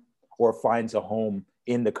anymore or finds a home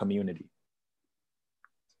in the community.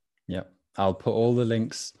 Yeah, I'll put all the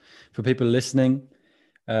links for people listening.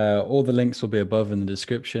 All the links will be above in the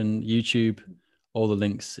description. YouTube, all the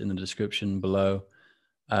links in the description below.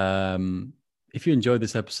 If you enjoyed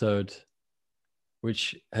this episode,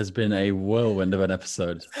 which has been a whirlwind of an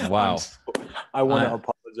episode. Wow. I want to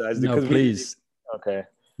apologize. No, please. Okay.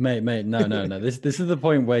 Mate, no. This is the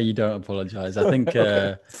point where you don't apologize. I think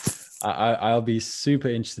I'll be super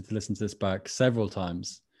interested to listen to this back several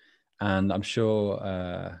times. And I'm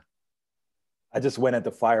sure... I just went at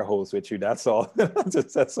the fire hose with you. That's all.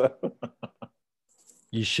 That's all.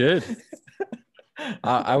 You should.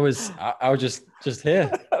 I was just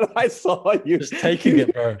here. I saw you just taking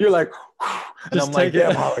it, bro. You're like, and I'm like,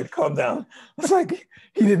 damn, Howard, calm down. I was like,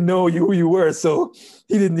 he didn't know who you were, so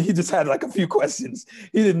he just had like a few questions.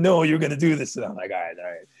 He didn't know you were gonna do this, and I'm like, all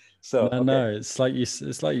right. So no, it's like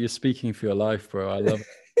you're speaking for your life, bro. I love it.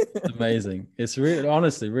 It's amazing. It's really,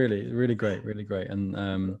 honestly, really great, really great.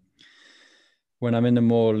 And when I'm in a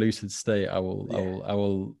more lucid state, I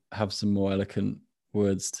will have some more eloquent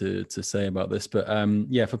words to say about this. But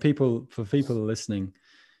for people listening,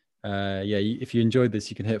 if you enjoyed this,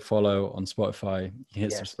 you can hit follow on Spotify. You can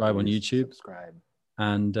hit subscribe on YouTube. Subscribe.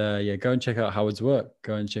 And go and check out Howard's work.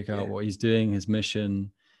 Go and check out what he's doing, his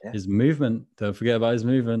mission, his movement. Don't forget about his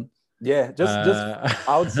movement. Yeah, just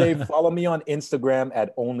I would say follow me on Instagram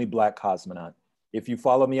at Only Black Cosmonaut. If you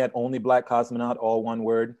follow me at Only Black Cosmonaut, all one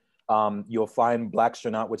word, you'll find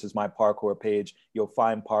Blackstronaut, which is my parkour page. You'll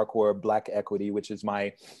find Parkour Black Equity, which is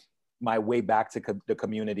my way back to the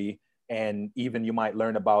community. And even you might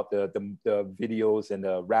learn about the videos and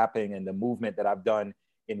the rapping and the movement that I've done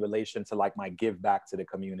in relation to like my give back to the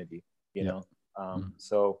community, you know?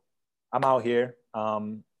 So I'm out here.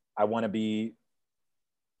 I want to be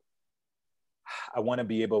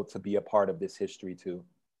able to be a part of this history too,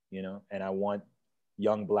 you know? And I want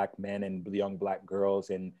young Black men and young Black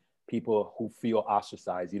girls and people who feel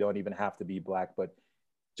ostracized. You don't even have to be Black, but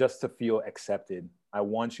just to feel accepted. I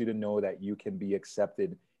want you to know that you can be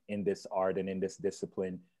accepted in this art and in this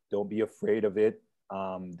discipline. Don't be afraid of it.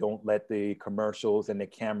 Don't let the commercials and the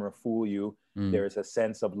camera fool you. There's a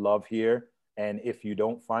sense of love here. And if you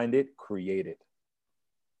don't find it, create it.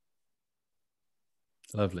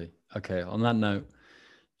 Lovely. Okay. On that note,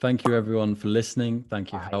 thank you everyone for listening.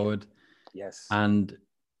 Thank you, Howard. Yes. And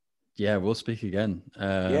we'll speak again.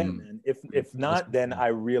 Man. If not, then I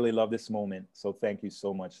really love this moment. So thank you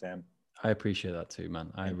so much, Sam. I appreciate that too,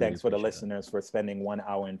 man. And thanks for the listeners for spending 1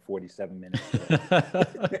 hour and 47 minutes.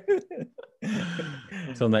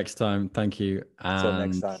 Till next time. Thank you. Until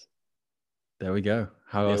next time. There we go.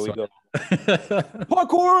 There we go.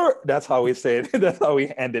 Parkour. That's how we say it. That's how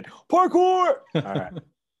we end it. Parkour. All right.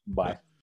 Bye.